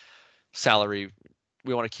 salary.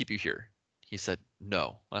 We want to keep you here. He said,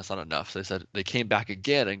 no, that's not enough. So they came back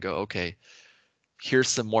again and go, okay, here's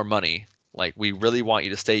some more money. Like, we really want you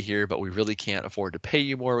to stay here, but we really can't afford to pay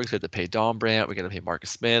you more. We got to pay Don Brandt. We got to pay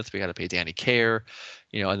Marcus Smith. We got to pay Danny Care,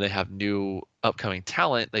 and they have new upcoming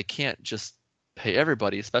talent. They can't just pay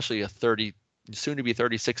everybody, especially a soon to be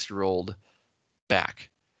 36-year-old back.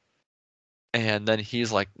 And then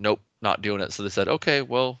he's like, nope, not doing it. So they said, okay,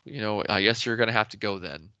 well, I guess you're going to have to go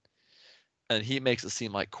then. And he makes it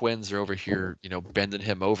seem like Quinn's are over here, bending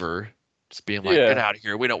him over, just being like, get Yeah. out of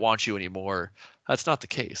here. We don't want you anymore. That's not the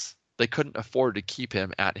case. They couldn't afford to keep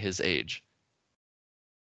him at his age.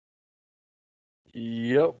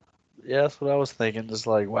 Yep. Yeah, that's what I was thinking. Just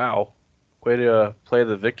like, wow, way to play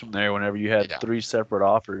the victim there. Whenever you had Yeah. 3 separate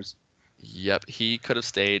offers. Yep. He could have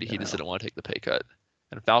stayed. He just didn't want to take the pay cut.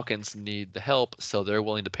 And Falcons need the help, so they're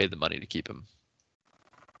willing to pay the money to keep him.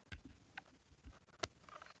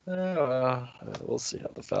 We'll see how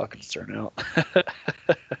the Falcons turn out.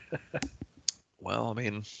 Well, I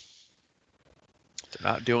mean,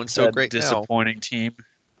 they're not doing so That great now. disappointing team.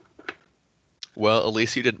 Well, at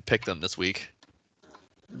least you didn't pick them this week.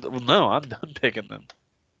 Well, no, I'm done picking them.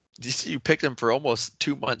 You picked them for almost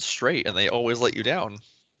 2 months straight, and they always let you down.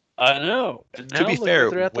 I know. And To now be look fair,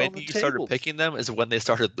 what they're at when on the you started table. picking them is when they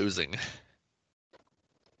started losing.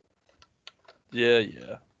 Yeah.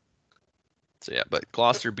 So yeah, but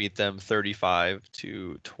Gloucester beat them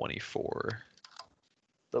 35-24.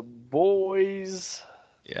 The boys.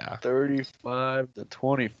 Yeah.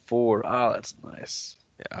 35-24. Oh, that's nice.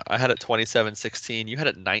 Yeah, I had it 27-16. You had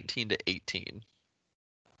it 19-18.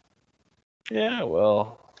 Yeah,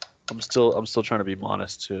 well, I'm still trying to be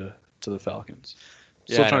modest to the Falcons.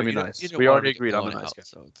 Still Yeah, trying to be you nice. didn't We want them already to get agreed I'm a blown nice out, guy.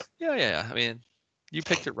 so yeah. I mean, you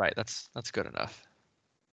picked it right. That's good enough.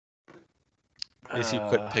 At least you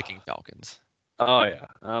quit picking Falcons. Oh yeah,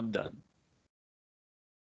 I'm done.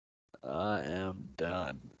 I am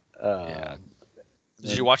done. Yeah.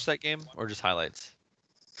 Did you watch that game or just highlights?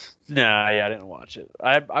 Nah, yeah, I didn't watch it.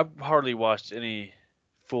 I hardly watched any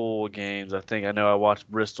full games. I know I watched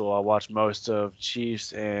Bristol. I watched most of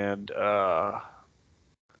Chiefs and uh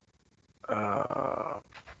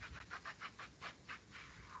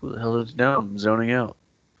who the hell is it now? I'm zoning out.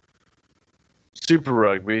 Super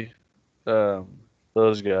Rugby.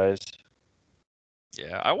 Those guys.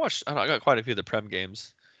 Yeah, I got quite a few of the Prem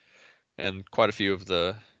games and quite a few of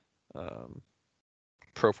the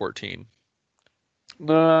Pro 14.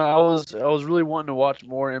 No, I was really wanting to watch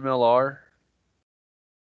more MLR.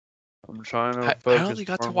 I'm trying to I focus only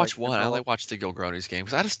got more to on like watch one. I MLR. only watched the Gilgronis game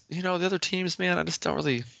because I just, the other teams, man, I just don't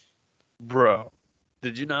really. Bro,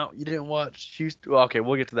 did you not? You didn't watch Houston? Well, okay,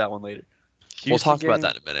 we'll get to that one later. We'll Houston talk about game,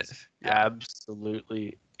 that in a minute. Yeah.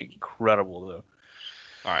 absolutely incredible though.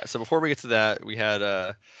 All right. So before we get to that, we had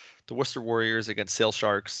the Worcester Warriors against Sale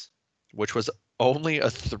Sharks, which was only a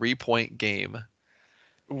 3-point game.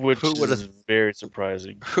 Which Who would is have very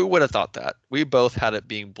surprising. Who would have thought that? We both had it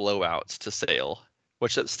being blowouts to Sale,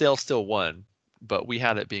 which Sale still won, but we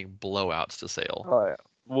had it being blowouts to Sale. Oh yeah.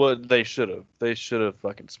 Well, they should have. They should have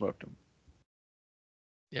fucking smoked them.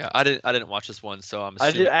 Yeah, I didn't watch this one, so I'm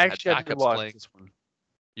I did assuming they had actually. I did backups watch playing. this one.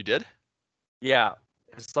 You did? Yeah,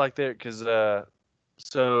 it's like there because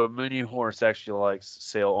so Mooney Horse actually likes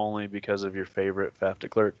Sale only because of your favorite FAFTA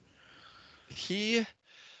clerk.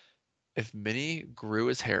 If Minnie grew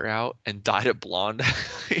his hair out and dyed it blonde,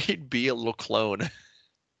 he'd be a little clone.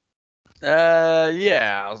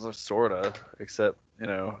 Yeah, sort of, except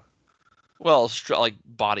Well, like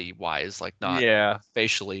body wise, like not yeah,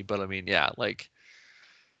 facially, but I mean, yeah, like,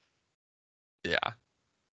 yeah.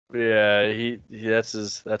 yeah. That's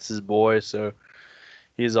his boy. So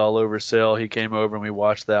he's all over Sale. He came over and we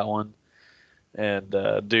watched that one. And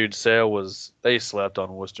dude, they slept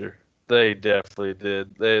on Worcester. They definitely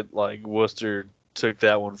did. They like Worcester took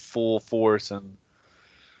that one full force and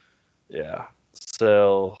yeah,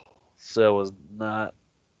 Sale was not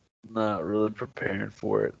really preparing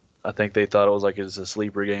for it. I think they thought it was like it's a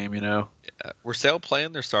sleeper game. Were Sale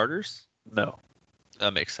playing their starters? No.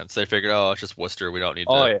 That makes sense. They figured, oh, it's just Worcester. We don't need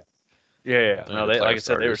Oh to. yeah. Yeah. Don't need No, to they play like our I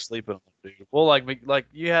said they were starters. sleeping on them, dude. Well, like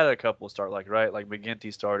you had a couple start right? Like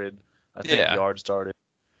McGinty started. I think Yeah. Yard started.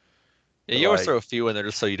 Yeah, But you always like throw a few in there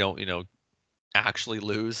just so you don't, actually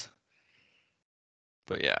lose.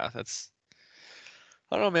 But yeah, I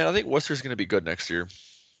don't know, man. I think Worcester's going to be good next year.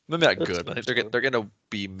 Maybe not Let's good, but I hope think so. they're going to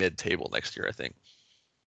be mid-table next year, I think.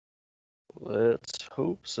 Let's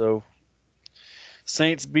hope so.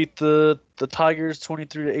 Saints beat the Tigers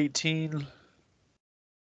 23-18. Of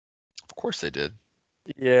course they did.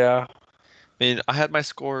 Yeah, I mean, I had my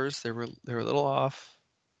scores. They were a little off,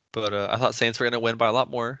 but I thought Saints were going to win by a lot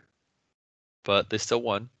more, but they still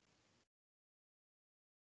won.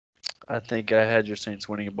 I think I had your Saints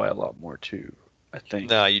winning by a lot more too. I No,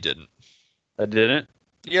 think you didn't. I didn't.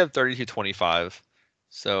 You had 32-25.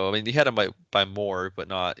 So, I mean, you had them by more, but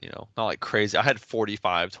not like crazy. I had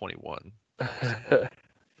 45-21. So,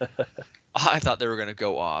 I thought they were going to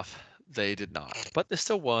go off. They did not, but they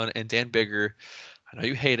still won. And Dan Bigger, I know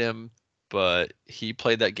you hate him, but he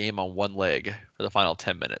played that game on one leg for the final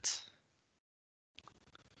 10 minutes.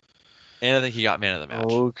 And I think he got man of the match.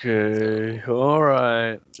 Okay, So all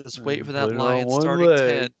right. just wait for that Put it on Lions one starting 10.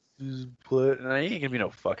 leg. Just put. Nah, he ain't gonna be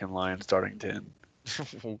no fucking Lion starting 10.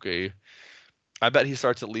 Okay. I bet he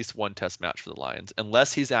starts at least one test match for the Lions,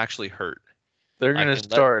 unless he's actually hurt. They're Like, gonna and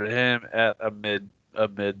let start him at a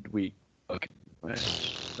midweek fucking match.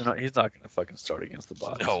 He's not gonna fucking start against the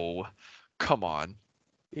box. no, come on.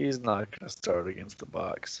 He's not gonna start against the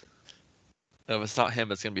box. If it's not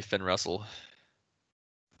him, it's gonna be Finn Russell.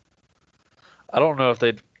 I don't know if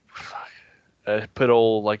they'd put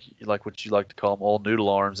old like what you like to call them old noodle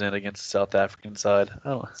arms in against the South African side. I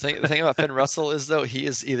don't. The thing about Finn Russell is though he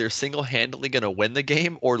is either single-handedly gonna win the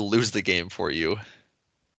game or lose the game for you.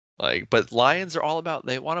 Like, but Lions are all about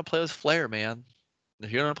they want to play with flair, man.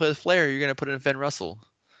 If you don't want to play with flair, you're gonna put in Finn Russell.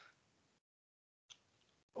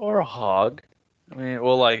 Or a hog. I mean,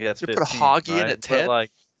 well, like that's You put a 15, Hoggy in right? at But 10,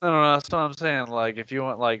 like, no, that's what I'm saying. Like, if you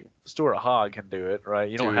want, like, Stuart Hogg can do it, right?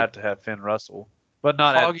 You don't dude. have to have Finn Russell, but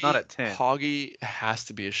not Hoggy at 10. Hoggy has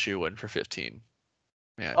to be a shoe-in for 15.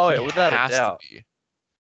 Man, Oh he yeah, without a has to doubt. be.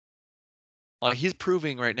 Like he's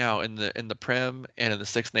proving right now in the Prem and in the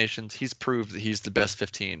Six Nations, he's proved that he's the best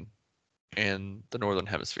 15 in the Northern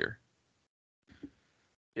Hemisphere.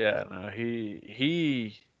 Yeah, no,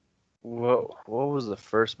 he. What was the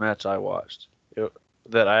first match I watched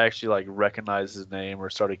that I actually like recognized his name or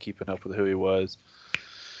started keeping up with who he was?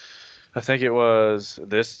 I think it was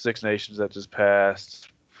this Six Nations that just passed.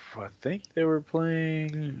 I think they were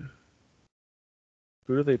playing.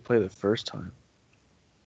 Who did they play the first time?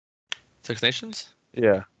 Six Nations?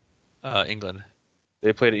 Yeah, England.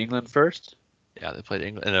 they played England first. Yeah, they played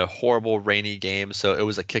England in a horrible rainy game, so it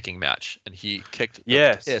was a kicking match, and he kicked the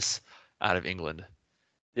Yes. piss out of England.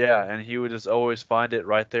 Yeah, and he would just always find it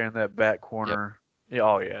right there in that back Yep. corner. Yeah,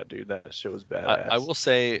 oh yeah, dude, that shit was I badass. will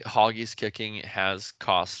say Hoggy's kicking has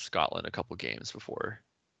cost Scotland a couple games before,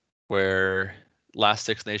 where last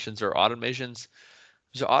Six Nations or Autumn Nations,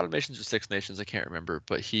 was it Autumn Nations or Six Nations? I can't remember,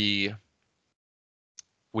 but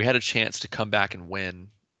we had a chance to come back and win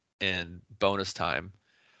in bonus time,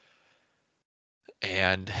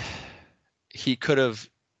 and he could have.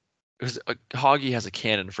 Because Hoggy has a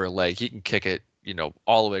cannon for a leg, he can kick it,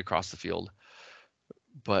 all the way across the field.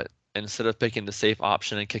 But instead of picking the safe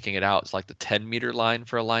option and kicking it out, it's like the 10-meter line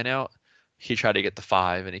for a line out. He tried to get the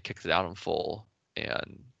 5 and he kicked it out in full,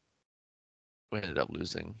 and we ended up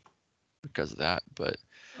losing because of that. But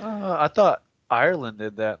I thought Ireland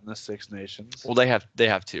did that in the Six Nations. well, they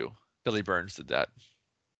have two. Billy Burns did that.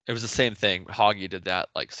 It was the same thing. Hoggy did that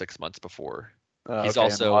like 6 months before. He's Okay, in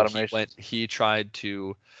the also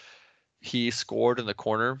automations. he scored in the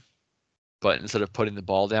corner, but instead of putting the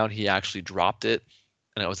ball down, he actually dropped it,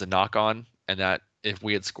 and it was a knock on. And that if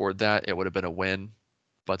we had scored that, it would have been a win,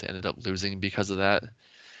 but they ended up losing because of that.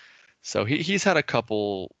 So he's had a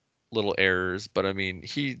couple little errors, but I mean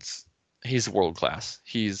he's world class.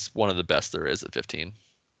 He's one of the best there is at 15.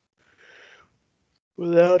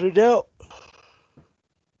 Without a doubt.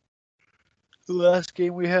 The last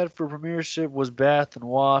game we had for Premiership was Bath and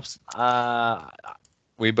Wasps.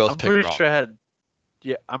 We both I'm picked pretty wrong. sure I had.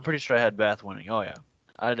 Yeah, I'm pretty sure I had Bath winning. Oh yeah,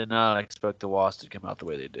 I did not expect the Wasps to come out the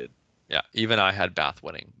way they did. Yeah, even I had Bath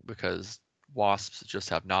winning because Wasps just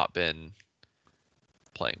have not been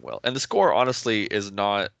playing well. And the score honestly is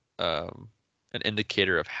not an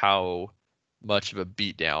indicator of how much of a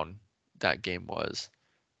beatdown that game was.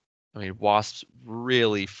 I mean, Wasps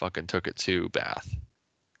really fucking took it to Bath.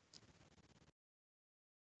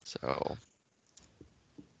 So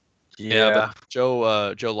yeah, but Yeah.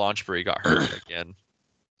 Joe Launchbury got hurt again,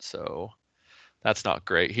 so that's not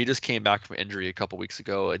great. He just came back from injury a couple weeks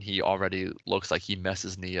ago, and he already looks like he messed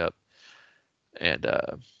his knee up. And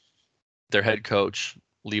their head coach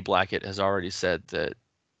Lee Blackett has already said that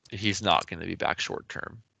he's not going to be back short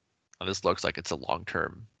term. And this looks like it's a long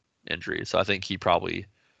term injury. So I think he probably,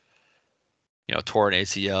 tore an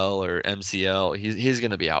ACL or MCL. He's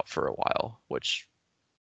going to be out for a while, which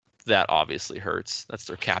that obviously hurts. That's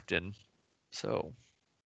their captain. So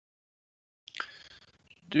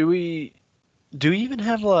Do we even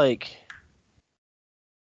have like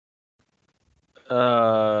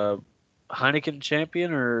uh Heineken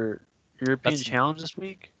champion or European that's challenge this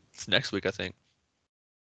week? it's next week, I think.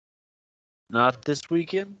 Not this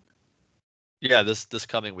weekend? Yeah, this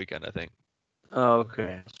coming weekend, I think. Oh,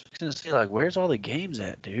 okay. I was gonna say, like, where's all the games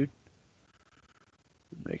at, dude?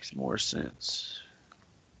 It makes more sense.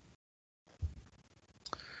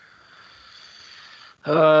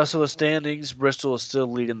 So the standings, Bristol is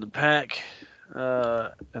still leading the pack.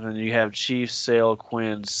 And then you have Chiefs, Sale,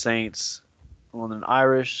 Quinn, Saints. London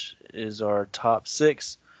Irish is our top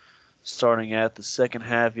six. Starting at the second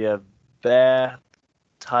half, you have Bath,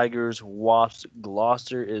 Tigers, Wasps.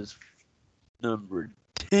 Gloucester is number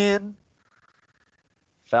 10.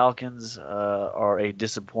 Falcons are a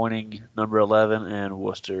disappointing number 11, and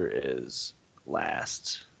Worcester is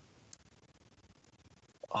last.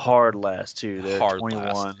 Hard last, too. They're Hard last,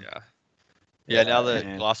 21. yeah. Yeah, now Yeah, that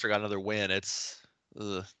and Gloucester got another win,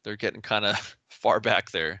 they're getting kind of far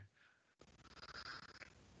back there.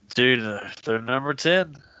 dude, they're number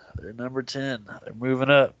 10. They're number 10. They're moving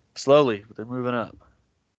up slowly, but they're moving up.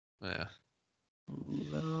 Yeah.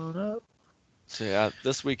 Moving on up. So yeah,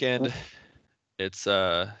 this weekend it's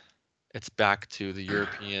back to the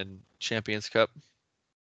European Champions Cup.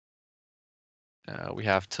 We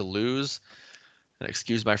have Toulouse, and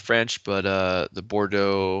excuse my French, but the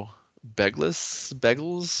Bordeaux Begles.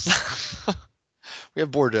 We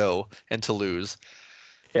have Bordeaux and Toulouse.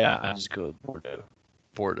 Yeah, I just go with Bordeaux.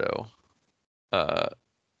 Bordeaux. Uh,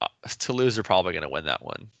 Toulouse are probably going to win that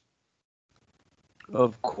one.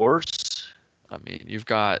 Of course. I mean, you've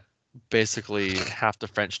got basically half the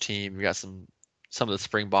French team. You got some of the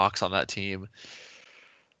Springboks on that team.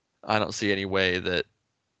 I don't see any way that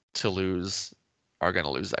Toulouse are going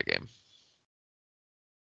to lose that game.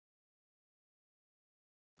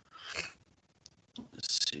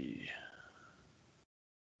 Let's see.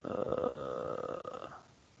 Uh,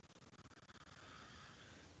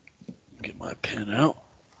 get my pen out.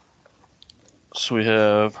 So we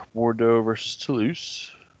have Bordeaux versus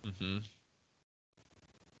Toulouse. Mm-hmm.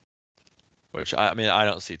 Which I mean, I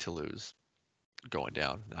don't see Toulouse going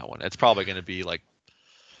down that one. It's probably going to be like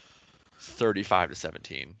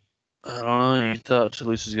 35-17. I don't know. You thought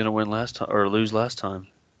Toulouse was going to win last time or lose last time.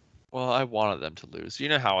 Well, I wanted them to lose. You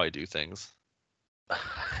know how I do things.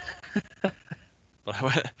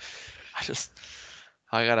 But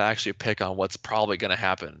I gotta actually pick on what's probably gonna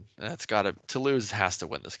happen. And it's gotta Toulouse has to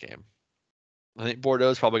win this game. I think Bordeaux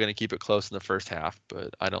is probably gonna keep it close in the first half,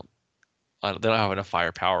 but they don't have enough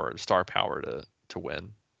firepower or star power to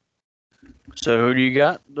win. So who do you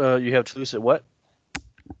got? You have Toulouse at what?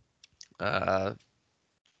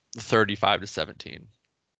 35-17.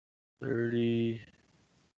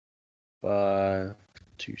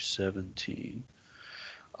 35-17.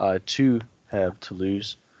 I too have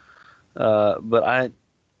Toulouse, but I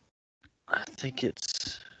think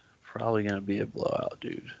it's probably going to be a blowout,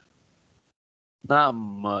 dude. Not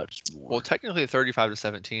much more. Well, technically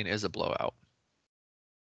 35-17 is a blowout.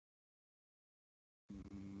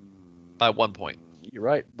 By 1 point. You're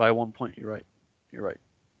right. By 1 point, you're right. You're right.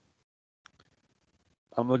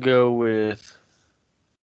 I'm going to go with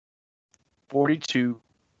 42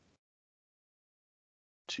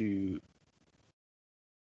 to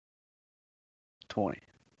 20.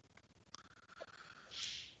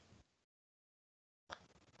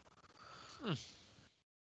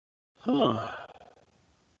 Huh.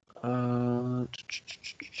 And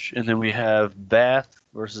then we have Bath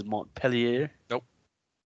versus Montpellier. Nope.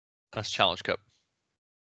 That's Challenge Cup.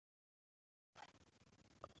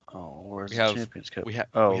 Oh, where's We the have Champions Cup? we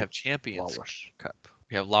Oh, have Champions La Cup.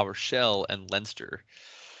 We have La Rochelle and Leinster.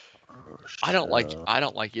 I don't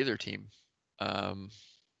like either team.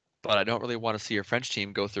 But I don't really want to see a French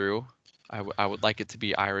team go through. I would like it to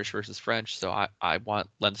be Irish versus French, so I want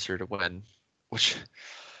Leinster to win, which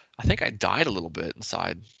I think I died a little bit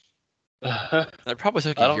inside. That probably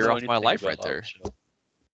took I a don't year know off my anything life about right La there. Rochelle.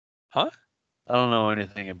 Huh? I don't know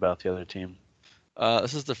anything about the other team,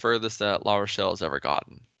 This is the furthest that La Rochelle has ever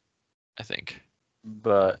gotten, I think.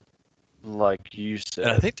 but like you said,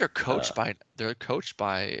 And I think they're coached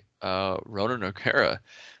by Ronan O'Gara,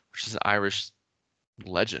 which is an Irish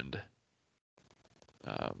legend.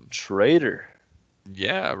 traitor.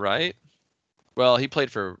 Yeah, right. Well, I think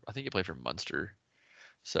he played for Munster,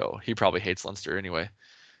 so he probably hates Leinster anyway.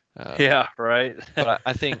 Yeah, right. But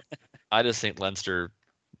I just think Leinster,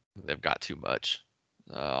 they've got too much.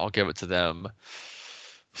 I'll give it to them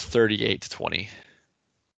 38-20.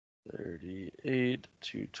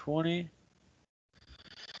 38-20.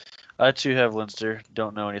 I too have Leinster.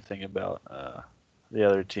 Don't know anything about the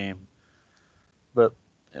other team, but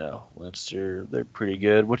Leinster, they're pretty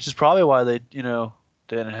good, which is probably why they didn't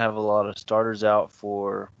have a lot of starters out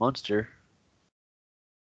for Munster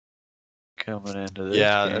coming into this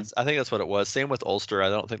game. I think that's what it was. Same with Ulster. I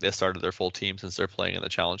don't think they started their full team since they're playing in the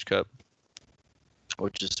Challenge Cup.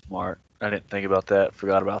 Which is smart. I didn't think about that.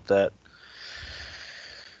 Forgot about that.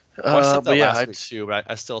 Well, I said that but yeah, last week too, but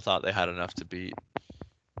I still thought they had enough to beat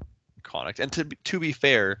Connacht. And to be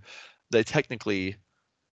fair, they technically,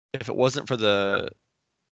 if it wasn't for the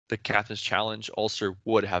Captain's Challenge, Ulster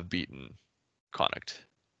would have beaten Connacht,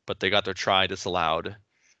 but they got their try disallowed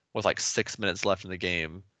with like 6 minutes left in the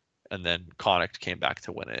game, and then Connacht came back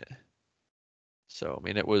to win it. So I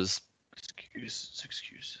mean, it was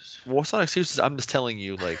excuses. Well, it's not excuses. I'm just telling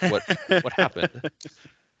you like what happened.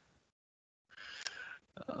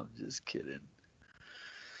 I'm just kidding.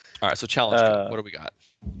 All right, so Challenge Cup. What do we got?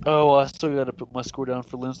 Oh, well, I still got to put my score down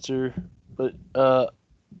for Leinster, but I'm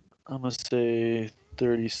gonna say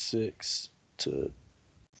 36-15.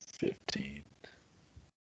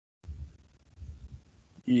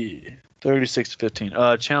 Yeah,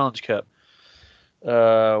 36-15. Challenge Cup.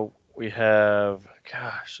 We have.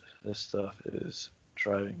 Gosh, this stuff is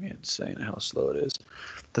driving me insane. How slow it is.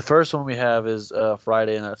 The first one we have is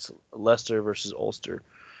Friday, and that's Leicester versus Ulster.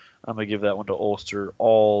 I'm gonna give that one to Ulster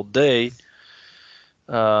all day.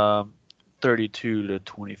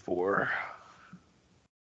 32-24.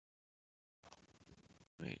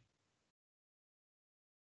 Wait.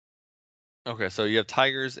 Okay, so you have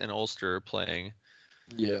Tigers and Ulster playing.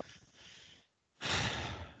 Yeah.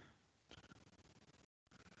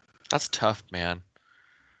 That's tough, man.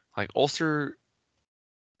 Like Ulster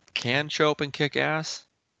can show up and kick ass.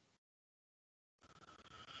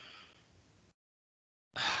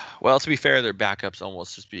 Well, to be fair, their backups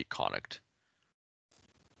almost just beat Connacht.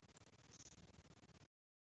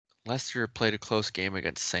 Leicester played a close game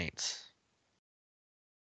against Saints.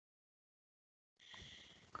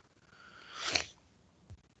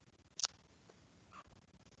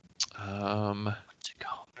 What's it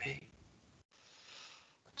gonna be?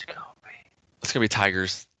 What's it gonna be? It's gonna be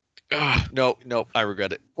Tigers. Ugh, no, I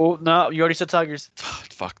regret it. Oh no, you already said Tigers.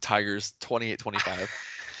 Fuck, Tigers 28-25.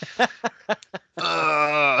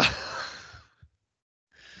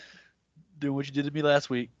 Doing what you did to me last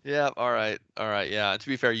week. Yeah, all right, yeah. To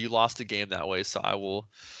be fair, you lost a game that way, so I will.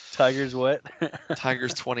 Tigers what?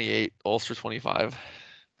 Tigers 28, Ulster 25.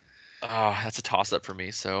 That's a toss-up for me,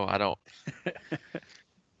 so I don't.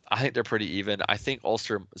 I think they're pretty even. I think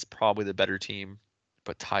Ulster is probably the better team,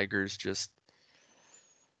 but Tigers just.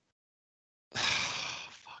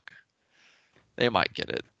 Fuck. They might get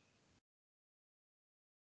it.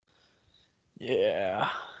 Yeah.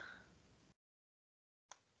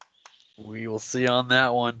 We will see on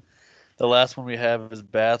that one. The last one we have is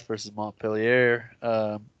Bath versus Montpellier.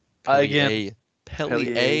 Pellier.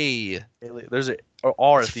 There's a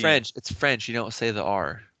R It's at the French. end. It's French. You don't say the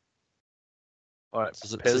R. All right,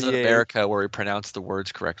 This is in America where we pronounce the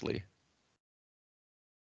words correctly.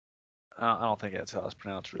 I don't think that's how it's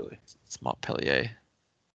pronounced, really. It's Montpellier.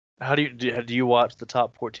 How do you watch the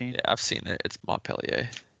top 14? Yeah, I've seen it. It's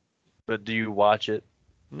Montpellier. But do you watch it?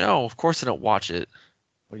 No, of course I don't watch it.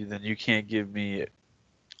 Well, then you can't give me.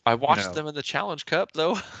 I watched them in the Challenge Cup,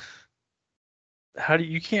 though.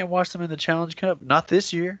 You can't watch them in the Challenge Cup? Not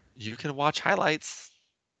this year. You can watch highlights.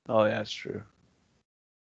 Oh, yeah, that's true.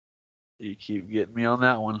 You keep getting me on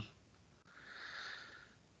that one.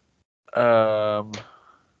 Like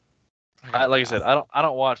I said, I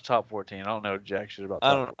don't watch top 14. I don't know jack shit about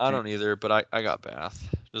top 14. I don't either, but I got Bath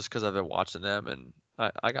just because I've been watching them, and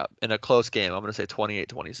I got in a close game. I'm gonna say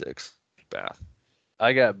 28-26 Bath.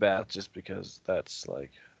 I got Bath just because that's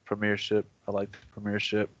like Premiership. I like the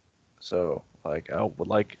Premiership, so like I would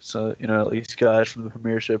like at least guys from the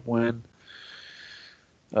Premiership win.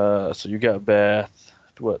 So you got Bath.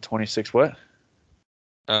 What 26? What?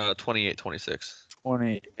 28-26.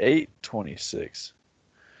 28-26.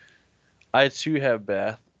 I too have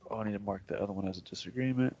Bath. Oh, I need to mark the other one as a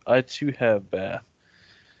disagreement. I too have Bath.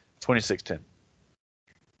 26-10.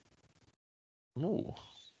 Ooh,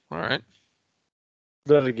 all right.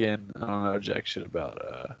 But again, I don't know jack shit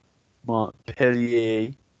about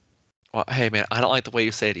Montpellier. Well, hey man, I don't like the way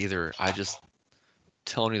you say it either. I just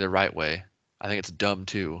telling you the right way. I think it's dumb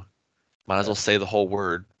too. Might as well say the whole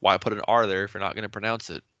word. Why put an R there if you're not gonna pronounce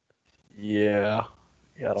it? Yeah,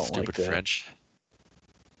 I don't Stupid like that. French.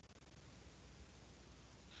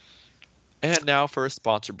 And now for a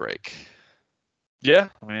sponsor break. Yeah,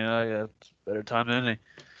 I mean, I got better time than any.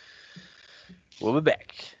 We'll be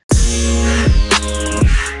back.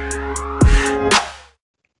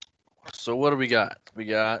 So what do we got? We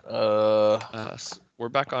got We're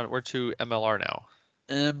to MLR now.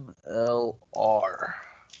 MLR,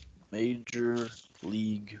 Major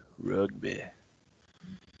League Rugby.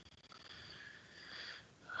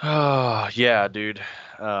 Oh yeah, dude.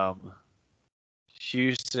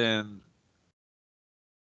 Houston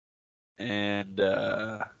and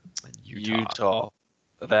Utah.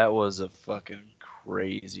 That was a fucking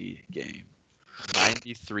crazy game.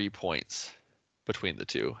 93 points between the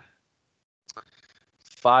two.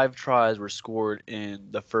 5 tries were scored in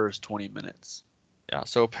the first 20 minutes. Yeah,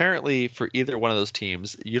 so apparently for either one of those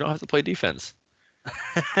teams, you don't have to play defense.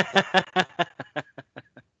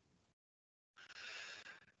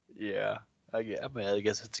 Yeah, I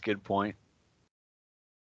guess that's a good point.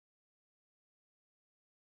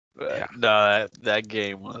 But Yeah. no, that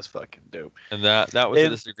game was fucking dope. And that was a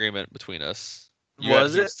disagreement between us. You had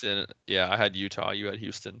Was it? Houston. Yeah, I had Utah. You had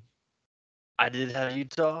Houston. I did have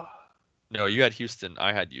Utah. No, you had Houston.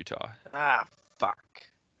 I had Utah. Ah, fuck.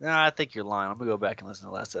 Nah, I think you're lying. I'm gonna go back and listen to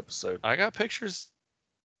the last episode. I got pictures.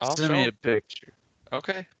 I'll Send show me 'em. a picture.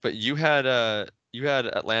 Okay, but you had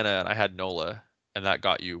Atlanta and I had NOLA, and that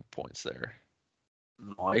got you points there.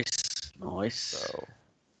 Nice, nice. So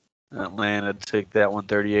Atlanta took that one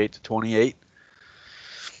 38-28.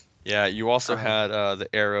 yeah, you also had the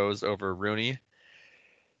Arrows over Rooney,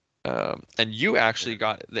 and you actually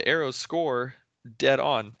got the Arrows score dead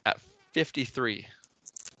on at 53.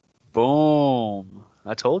 Boom!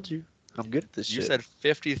 I told you, I'm good at this You shit. said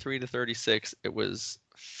 53 to 36. It was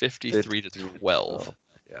 53 to 12.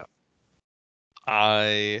 Yeah.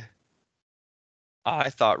 I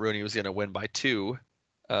thought Rooney was gonna win by 2.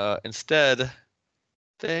 Instead,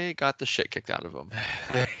 they got the shit kicked out of them.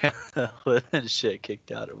 Living shit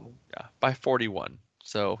kicked out of them. Yeah, by 41.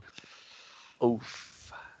 So,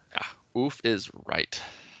 Oof. yeah, oof is right.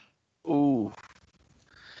 Ooh.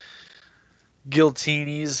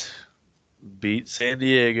 Giltinis beat San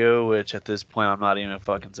Diego, which at this point I'm not even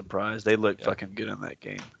fucking surprised. They look fucking good in that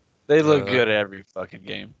game. They look good every fucking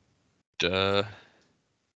game. Duh.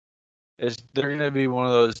 They're gonna be one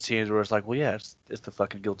of those teams where it's like, well, yeah, it's the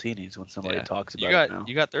fucking Giltinis when somebody talks about it now.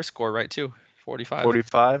 You got their score right too. 45.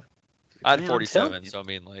 45. I had 47, so I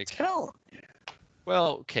mean like. You.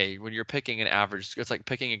 Well, okay, when you're picking an average, it's like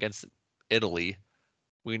picking against Italy.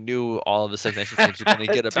 We knew all of the Six Nations teams were going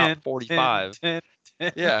to get about 45. 10.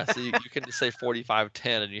 Yeah, so you can just say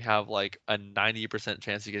 45-10 and you have like a 90%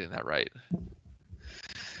 chance of getting that right.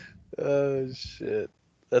 Oh shit,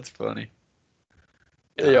 that's funny.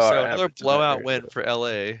 Yeah, so another blowout win for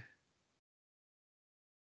LA.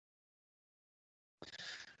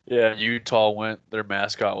 Yeah, Utah went. Their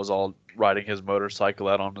mascot was all riding his motorcycle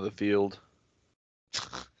out onto the field.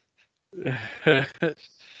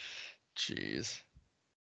 Jeez.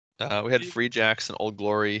 We had Free Jacks and Old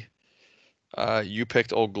Glory. You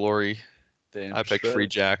picked Old Glory. Damn I picked Free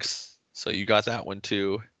Jacks, so you got that one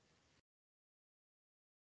too.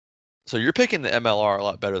 So you're picking the MLR a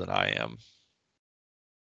lot better than I am.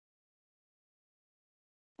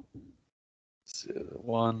 So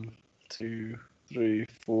 1, 2, 3,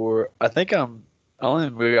 4. I think I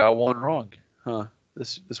only got one wrong, huh?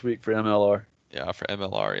 This week for MLR. Yeah, for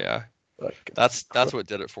MLR, yeah. Fucking That's what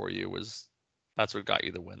did it for you. That's what got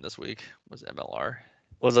you the win this week was MLR.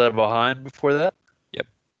 Was I behind before that? Yep.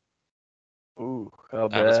 Ooh, how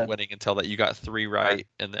bad? I was winning until that you got 3 right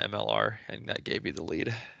in the MLR, and that gave you the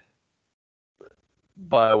lead.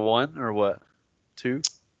 By 1 or what? 2?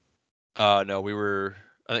 No, I think we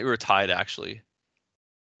were tied actually.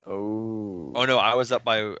 Oh. Oh no, I was up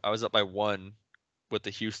by 1 with the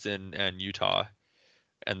Houston and Utah,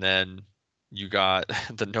 and then you got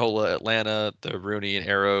the NOLA Atlanta, the Rooney and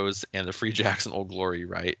Arrows, and the Free Jackson Old Glory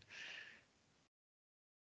right.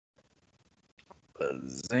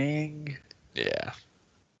 Zing. Yeah.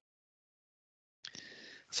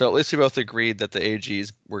 So at least we both agreed that the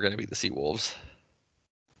AGs were going to be the Seawolves.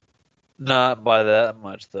 Not by that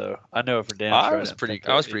much though. I know for damn sure. I was pretty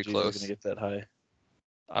close. Going to get that high.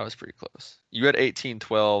 I was pretty close. You had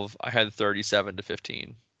 18-12. I had 37-15.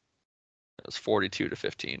 It was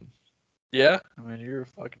 42-15. Yeah, I mean you're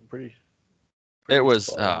fucking pretty it was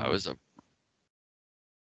a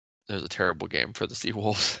terrible game for the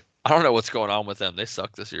Seawolves. I don't know what's going on with them. They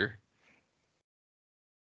suck this year.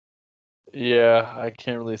 Yeah, I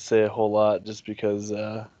can't really say a whole lot just because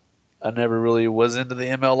I never really was into the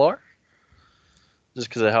MLR. Just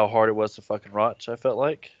because of how hard it was to fucking watch, I felt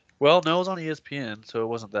like. Well, no, it was on ESPN, so it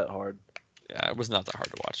wasn't that hard. Yeah, it was not that hard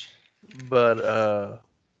to watch. But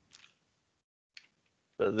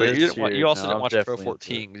But you this didn't want. year, You also no, didn't I'm watch Pro definitely into it.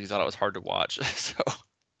 14 because you thought it was hard to watch. So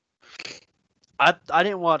I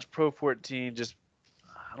didn't watch Pro 14. Just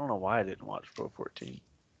I don't know why I didn't watch Pro 14.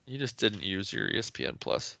 you just didn't use your ESPN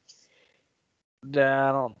Plus. Nah,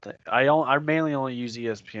 I don't think I mainly only use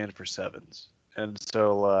ESPN for sevens, and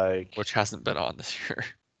so like, Which hasn't been on this year.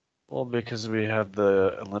 well, because we have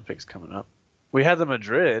the Olympics coming up. We had the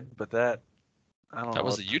Madrid, but that I don't That know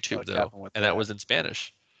was what a the YouTube fuck though, happened with and that that. was in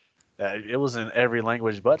Spanish. It was in every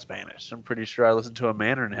language but Spanish. I'm pretty sure I listened to a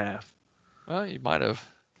Mandarin half. Well, you might have.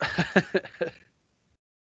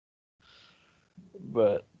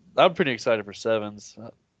 But I'm pretty excited for sevens.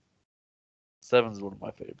 Sevens is one of my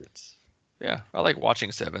favorites. Yeah, I like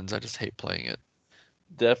watching sevens. I just hate playing it.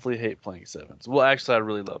 Definitely hate playing sevens. Well, actually, I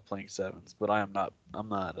really love playing sevens, but I'm not. I'm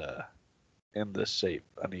not in the shape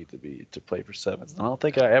I need to be to play for sevens. And I don't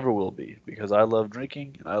think I ever will be because I love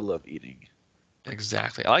drinking and I love eating.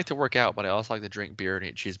 Exactly. I like to work out, but I also like to drink beer and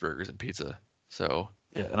eat cheeseburgers and pizza. So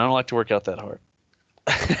Yeah, and I don't like to work out that hard.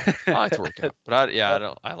 I like to work out, but I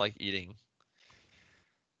don't. I like eating,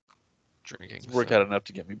 drinking. Work So out enough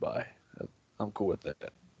to get me by. I'm cool with that.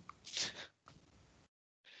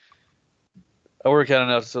 I work out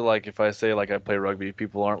enough so like if I say like I play rugby,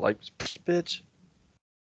 people aren't like, bitch.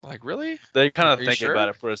 like, really? They kind Are of you think about sure?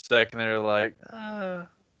 it for a second. They're like, I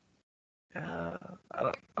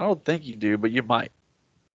don't think you do, but you might.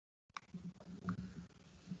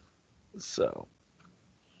 So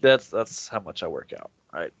that's how much I work out,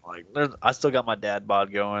 right? Like, I still got my dad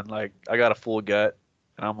bod going. Like, I got a full gut,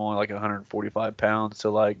 and I'm only like 145 pounds.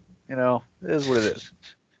 So like, it is what it is.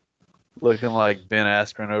 Looking like Ben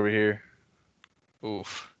Askren over here.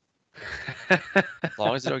 Oof. As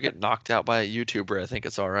long as you don't get knocked out by a YouTuber, I think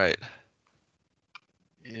it's all right.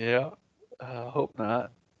 Yeah, hope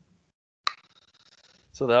not.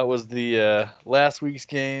 So that was the last week's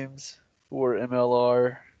games for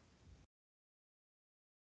MLR.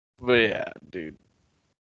 But yeah, dude,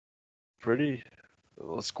 pretty.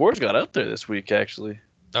 Well, the scores got up there this week, actually.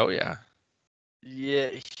 Oh yeah. Yeah,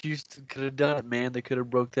 Houston could have done it, man. They could have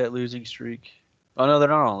broke that losing streak. Oh no, they're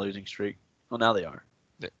not on a losing streak. Well, now they are.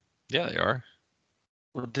 Yeah, they are.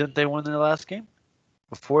 Well, didn't they win their last game?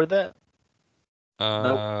 Before that?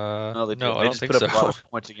 Nope. No, they No, didn't. I They don't just think put up so. a lot of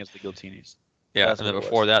points against the Guiltinis. Yeah, That's and then what it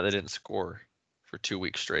before was. that, they didn't score for 2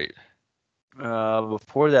 weeks straight.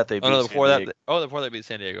 Before that, they Oh beat no, San before that, Diego, before they beat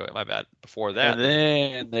San Diego. My bad. Before and that, they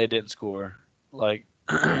didn't. then they didn't score. Like,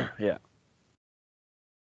 yeah,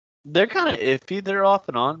 they're kind of iffy. They're off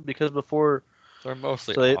and on because before, They're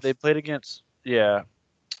mostly so they off. played against, yeah.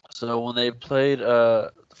 So when they played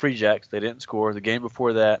Free Jacks, they didn't score. The game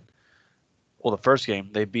before that, well, the first game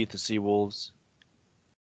they beat the Seawolves.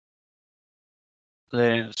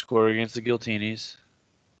 They didn't score against the Guiltinis.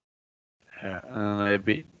 Yeah, and they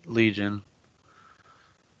beat Legion.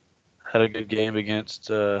 Had a good game against.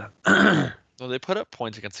 No, they put up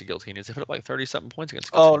points against the Guiltinis. They put up like 30 something points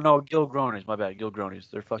against the Oh Guiltinis. no, Gil Gronis. My bad, Gil Gronis.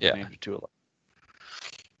 Their fucking Yeah, names are too alike.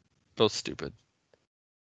 both stupid.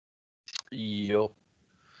 Yup.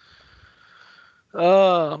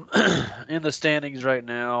 In the standings right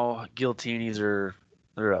now, Guiltinis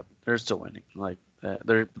they're up. They're still winning. Like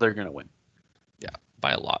they're gonna win. Yeah,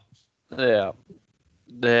 by a lot. Yeah,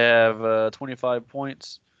 they have 25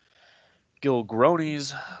 points. Gil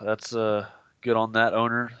Gronis, that's good on that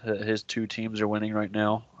owner. His two teams are winning right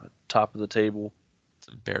now, top of the table. It's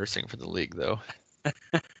embarrassing for the league, though.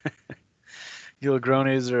 Gil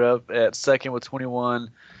Gronis are up at second with 21.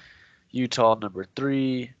 Utah number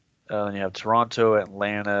three. Then you have Toronto,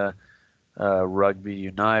 Atlanta, Rugby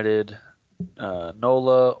United,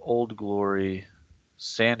 NOLA, Old Glory,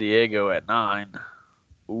 San Diego at 9.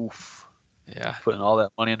 Oof. Yeah. Putting all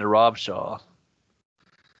that money into Rob Shaw.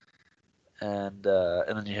 And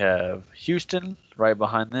then you have Houston right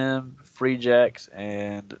behind them, Free Jacks,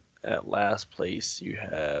 and at last place you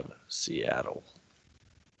have Seattle,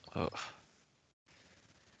 Oh,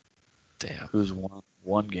 damn. who's won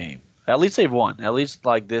one game. At least they've won. At least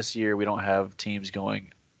like this year, we don't have teams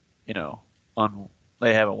going, you know, on.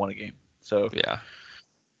 They haven't won a game, so at Yeah.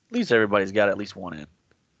 least everybody's got at least one in.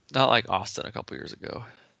 Not like Austin a couple years ago.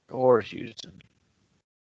 Or Houston.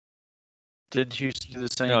 Did Houston do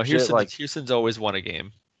the No, same shit? Like, Houston's always won a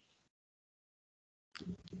game.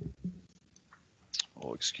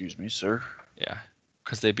 oh, excuse me, sir. Yeah,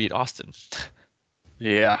 because they beat Austin.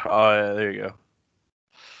 Yeah. Oh, yeah, there you go.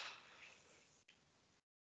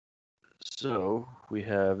 So we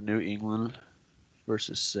have New England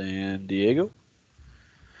versus San Diego.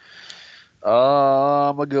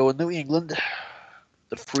 I'm gonna go with New England.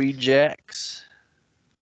 The Free Jacks.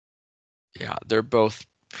 Yeah, they're both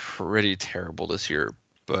pretty terrible this year,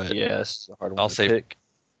 but Yes, a hard one I'll to say pick.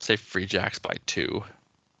 Say Free Jacks by 2,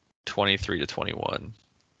 23-21.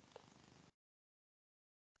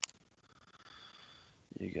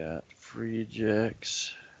 You got Free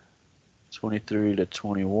Jacks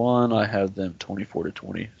 23-21. I have them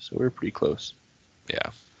 24-20, so we're pretty close. Yeah.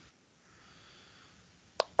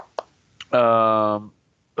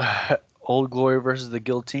 Old Glory versus the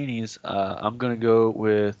Guiltinis. I'm gonna go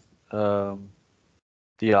with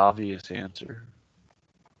the obvious answer.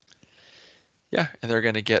 Yeah, and they're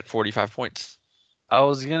gonna get 45 points. I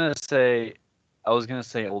was gonna say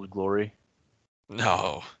Old Glory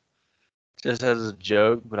No. just as a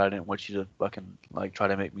joke, but I didn't want you to fucking like try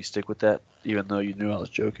to make me stick with that, even though you knew I was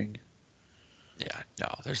joking. Yeah, no,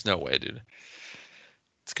 there's no way, dude.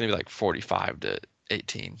 It's gonna be like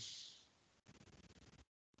 45-18.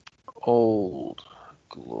 Old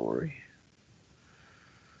Glory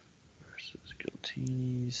versus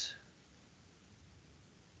Guiltinis.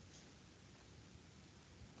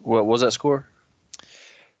 What was that score?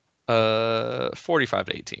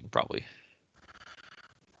 45-18 probably.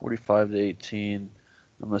 45-18. I'm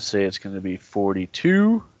gonna say it's gonna be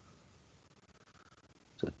 42.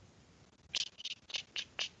 I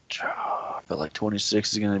feel like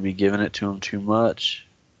 26 is gonna be giving it to him too much.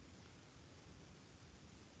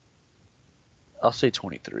 I'll say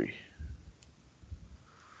 23.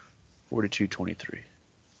 42-23.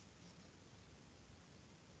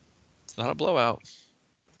 It's not a blowout.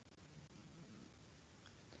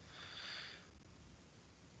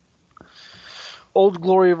 Old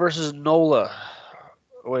Glory versus Nola.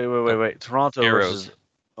 Wait. Toronto Arrows. versus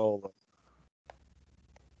Nola.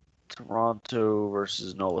 Toronto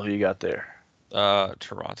versus Nola. Who you got there?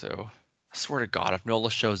 Toronto. I swear to God, if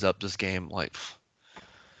Nola shows up this game, like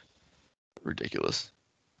ridiculous.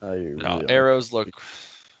 Oh, you No, really are. Arrows look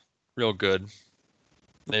real good.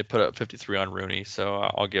 They put up 53 on Rooney, so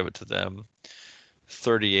I'll give it to them.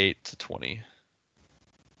 38-20.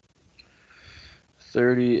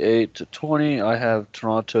 38-20. I have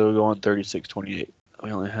Toronto going 36-28.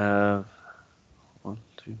 We only have 1,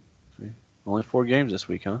 2, 3. Only 4 games this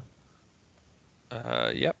week, huh?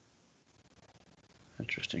 Yep.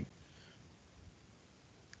 Interesting.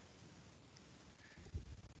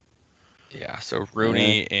 Yeah, so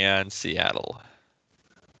Rooney and Seattle.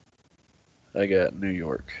 I got New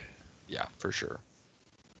York. Yeah, for sure.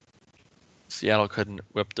 Seattle couldn't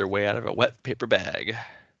whip their way out of a wet paper bag.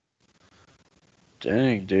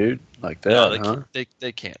 Dang, dude. Like No, that, huh?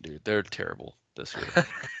 they can't, dude. They're terrible this year.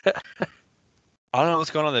 I don't know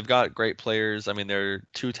what's going on. They've got great players. I mean, they're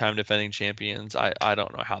 2-time defending champions. I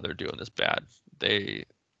don't know how they're doing this bad. They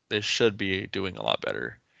should be doing a lot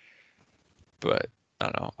better. But I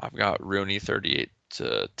don't know. I've got Rooney 38-10.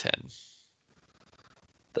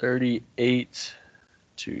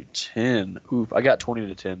 38-10. Oof, I got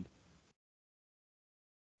 20-10.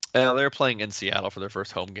 And they're playing in Seattle for their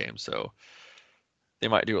first home game, so they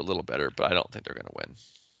might do a little better, but I don't think they're going to win.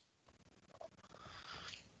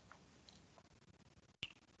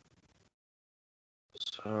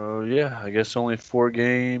 So yeah, I guess only 4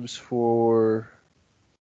 games for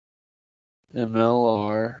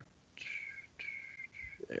MLR.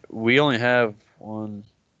 We only have 1,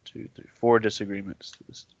 2, 3, 4 disagreements.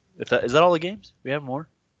 If that is that all the games? We have more?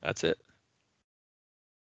 That's it.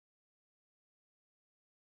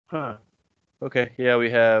 Huh. Okay. Yeah, we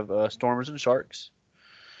have Stormers and Sharks,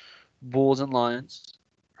 Bulls and Lions,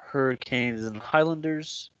 Hurricanes and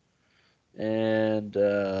Highlanders, and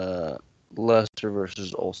Leicester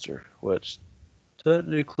versus Ulster, which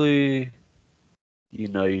technically,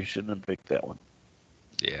 you shouldn't have picked that one.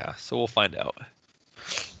 Yeah, so we'll find out.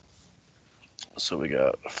 So we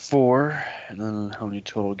got 4, and then how many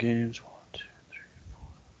total games? 1, 2, 3, 4,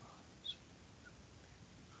 5,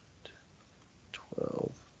 6,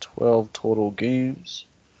 12. 12 total games.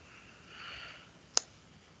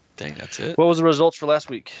 Dang, that's it. What was the results for last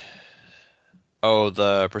week? Oh,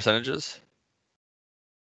 the percentages?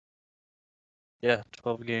 Yeah,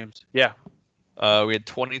 12 games. Yeah. We had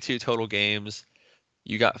 22 total games.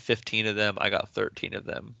 You got 15 of them. I got 13 of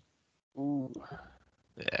them. Ooh.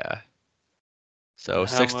 Yeah. So And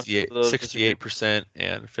how much of those disagreements? 68%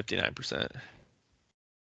 and 59%.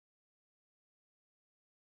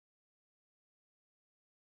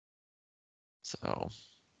 So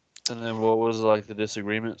And then what was like the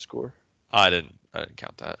disagreement score? I didn't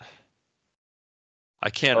count that. I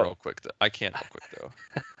can Oh. real quick though. I can real quick though.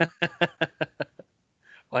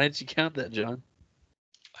 Why didn't you count that, John?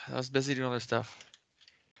 I was busy doing other stuff.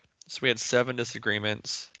 So we had 7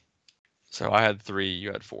 disagreements. So I had 3,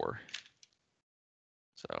 you had 4.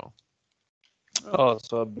 So Oh,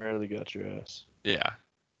 so I barely got your ass. yeah.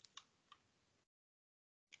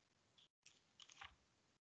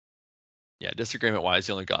 Yeah, disagreement wise,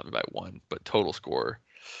 you only got me by 1, but total score,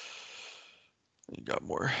 you got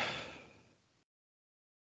more.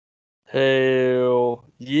 Hell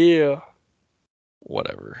yeah.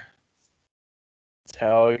 Whatever. That's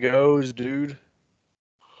how it goes, dude.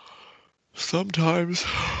 Sometimes.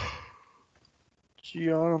 What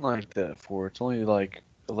you on like that for? It's only like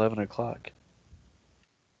 11 o'clock.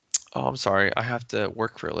 Oh, I'm sorry. I have to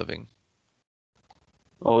work for a living.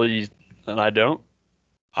 Oh, and I don't?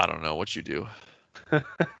 I don't know what you do.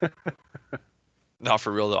 Not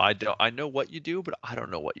for real though. I don't. I know what you do, but I don't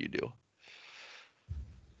know what you do.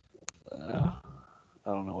 I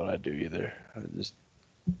don't know what I do either. I just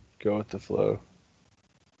go with the flow.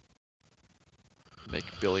 Make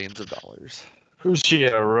billions of dollars.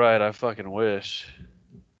 Yeah, right. I fucking wish.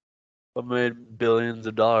 If I made billions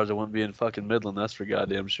of dollars, I wouldn't be in fucking Midland. That's for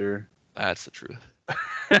goddamn sure. That's the truth.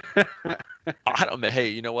 I don't. Hey,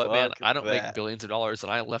 you know what, man? Fuck I don't make that. billions of dollars,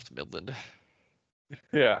 and I left Midland.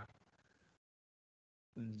 Yeah.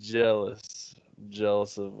 Jealous.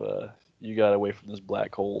 Jealous of you got away from this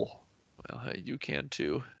black hole. Well, hey, you can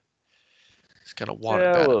too. Just gotta want it Yeah,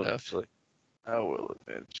 I bad will enough. eventually. I will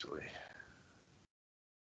eventually.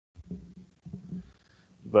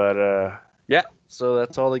 But yeah, so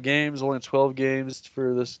that's all the games. Only 12 games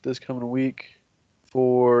for this coming week.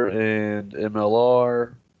 4 in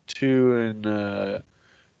MLR, 2 in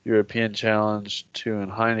European Challenge, 2 in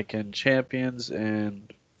Heineken Champions,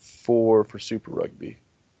 and 4 for Super Rugby.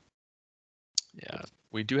 Yeah,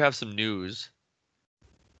 we do have some news.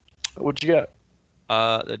 What you got?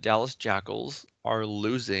 The Dallas Jackals are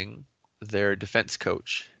losing their defense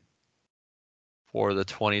coach for the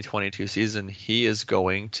 2022 season. He is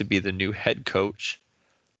going to be the new head coach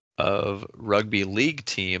of rugby league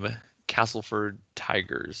team Castleford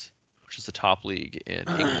Tigers, which is the top league in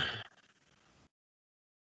England.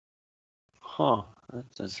 Huh,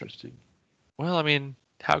 that's interesting. Well, I mean,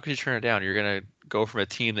 how could you turn it down? You're going to go from a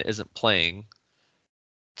team that isn't playing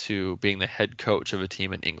to being the head coach of a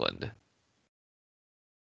team in England.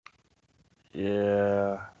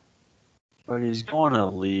 Yeah, but he's going to a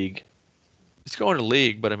league. He's going to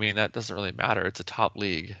league, but I mean, that doesn't really matter. It's a top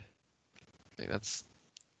league. I think that's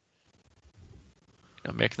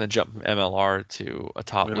making the jump from MLR to a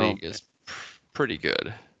top We league don't. is pretty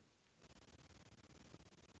good.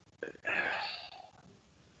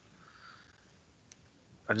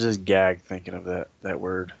 I just gag thinking of that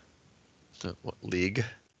word. What league?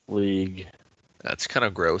 League. That's kind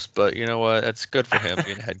of gross, but you know what? That's good for him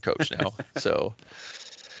being a head coach now. So,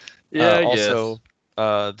 Yeah, I guess. also,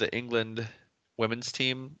 the England women's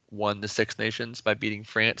team won the Six Nations by beating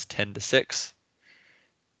France 10-6.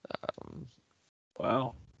 Um,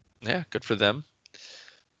 Wow. yeah, good for them.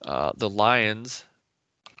 The Lions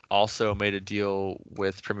also made a deal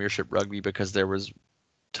with Premiership Rugby because there was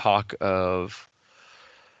talk of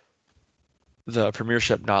the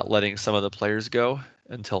Premiership not letting some of the players go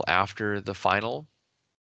until after the final.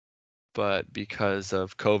 But because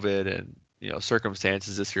of COVID and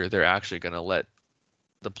circumstances this year, they're actually going to let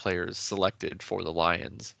the players selected for the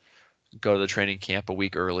Lions go to the training camp a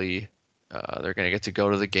week early. They're going to get to go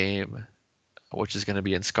to the game, which is going to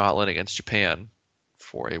be in Scotland against Japan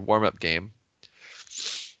for a warm-up game,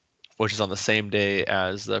 which is on the same day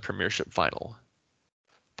as the Premiership final.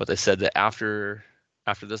 But they said that after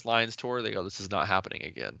this Lions tour, they go, this is not happening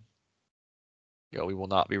again. We will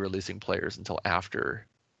not be releasing players until after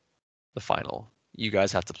the final. You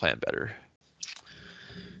guys have to plan better.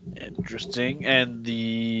 Interesting. And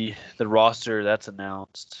the roster that's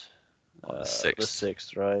announced On the the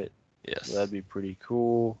 6th. 6th, right? So Yes. that'd be pretty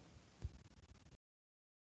cool.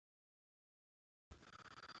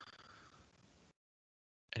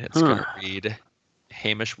 And it's going to read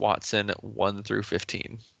Hamish Watson 1 through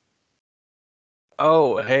 15.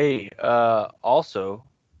 Oh, hey, also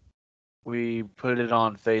we put it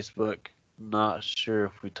on Facebook. Not sure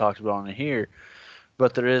if we talked about it here,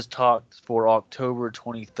 but there is talk for October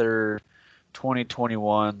 23rd,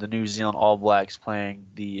 2021, the New Zealand All Blacks playing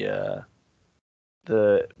the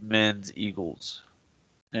men's Eagles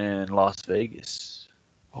in Las Vegas.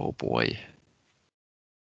 Oh boy.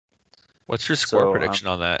 What's your score So prediction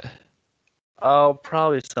on that? I'll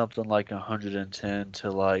probably something like 110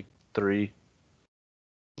 to like 3.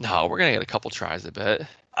 No, we're gonna get a couple tries, I bet.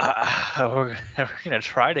 We're gonna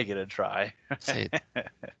try to get a try. Say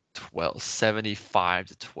 12, 75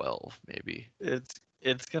 to 12, maybe.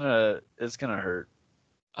 It's gonna hurt.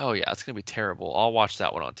 Oh yeah, it's gonna be terrible. I'll watch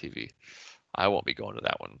that one on TV. I won't be going to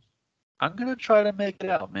that one. I'm gonna try to make it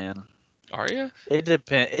out, man. Are you? It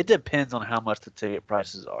depends on how much the ticket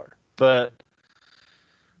prices are, but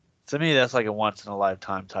To me, that's like a once in a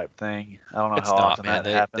lifetime type thing. I don't know It's how not, often man. that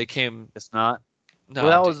They happens. came. It's not. Well, No,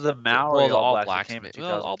 that dude. was the Well, Maori the All All Blacks that Blacks came in made.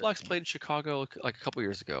 Well, the All Blacks 2015. played in Chicago like a couple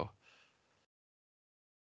years ago.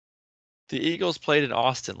 The Eagles played in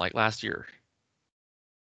Austin like last year.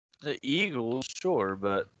 The Eagles, sure,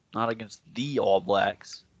 but not against the All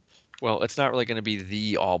Blacks. Well, it's not really going to be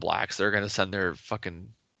the All Blacks. They're going to send their fucking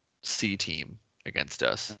C team against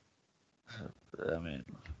us. I mean,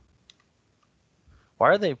 why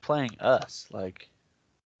are they playing us? Like,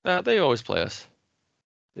 They always play us.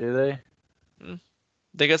 do they? Mm.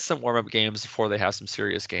 They get some warm-up games before they have some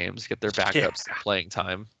serious games. Get their Yeah, backups some playing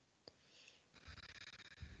time.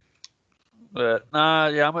 but nah,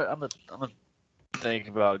 yeah, I'm a think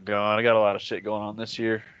about going. I got a lot of shit going on this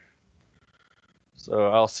year, so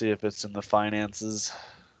I'll see if it's in the finances.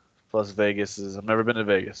 Plus, Vegas is. I've never been to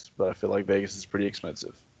Vegas, but I feel like Vegas is pretty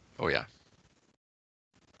expensive. Oh yeah.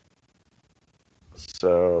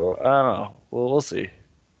 So I don't know. Well, we'll see.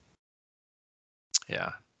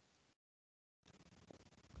 Yeah.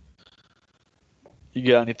 You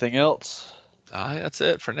got anything else? That's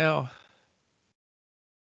it for now.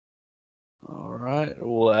 All right.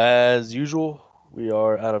 Well, as usual, we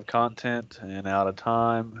are out of content and out of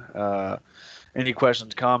time. Any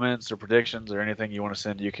questions, comments, or predictions, or anything you want to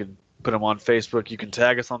send, you can put them on Facebook. You can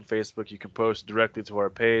tag us on Facebook. You can post directly to our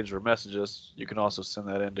page or message us. You can also send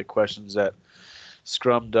that into questions at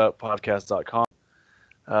scrummeduppodcast.com.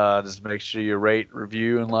 Just make sure you rate,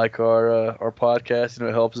 review, and like our podcast. You know,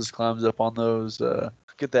 it helps us climbs up on those.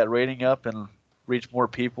 Get that rating up and reach more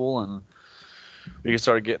people, and we can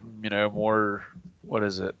start getting more. What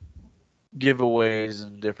is it? Giveaways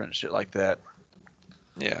and different shit like that.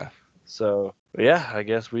 Yeah. So yeah, I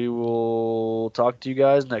guess we will talk to you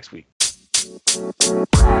guys next week.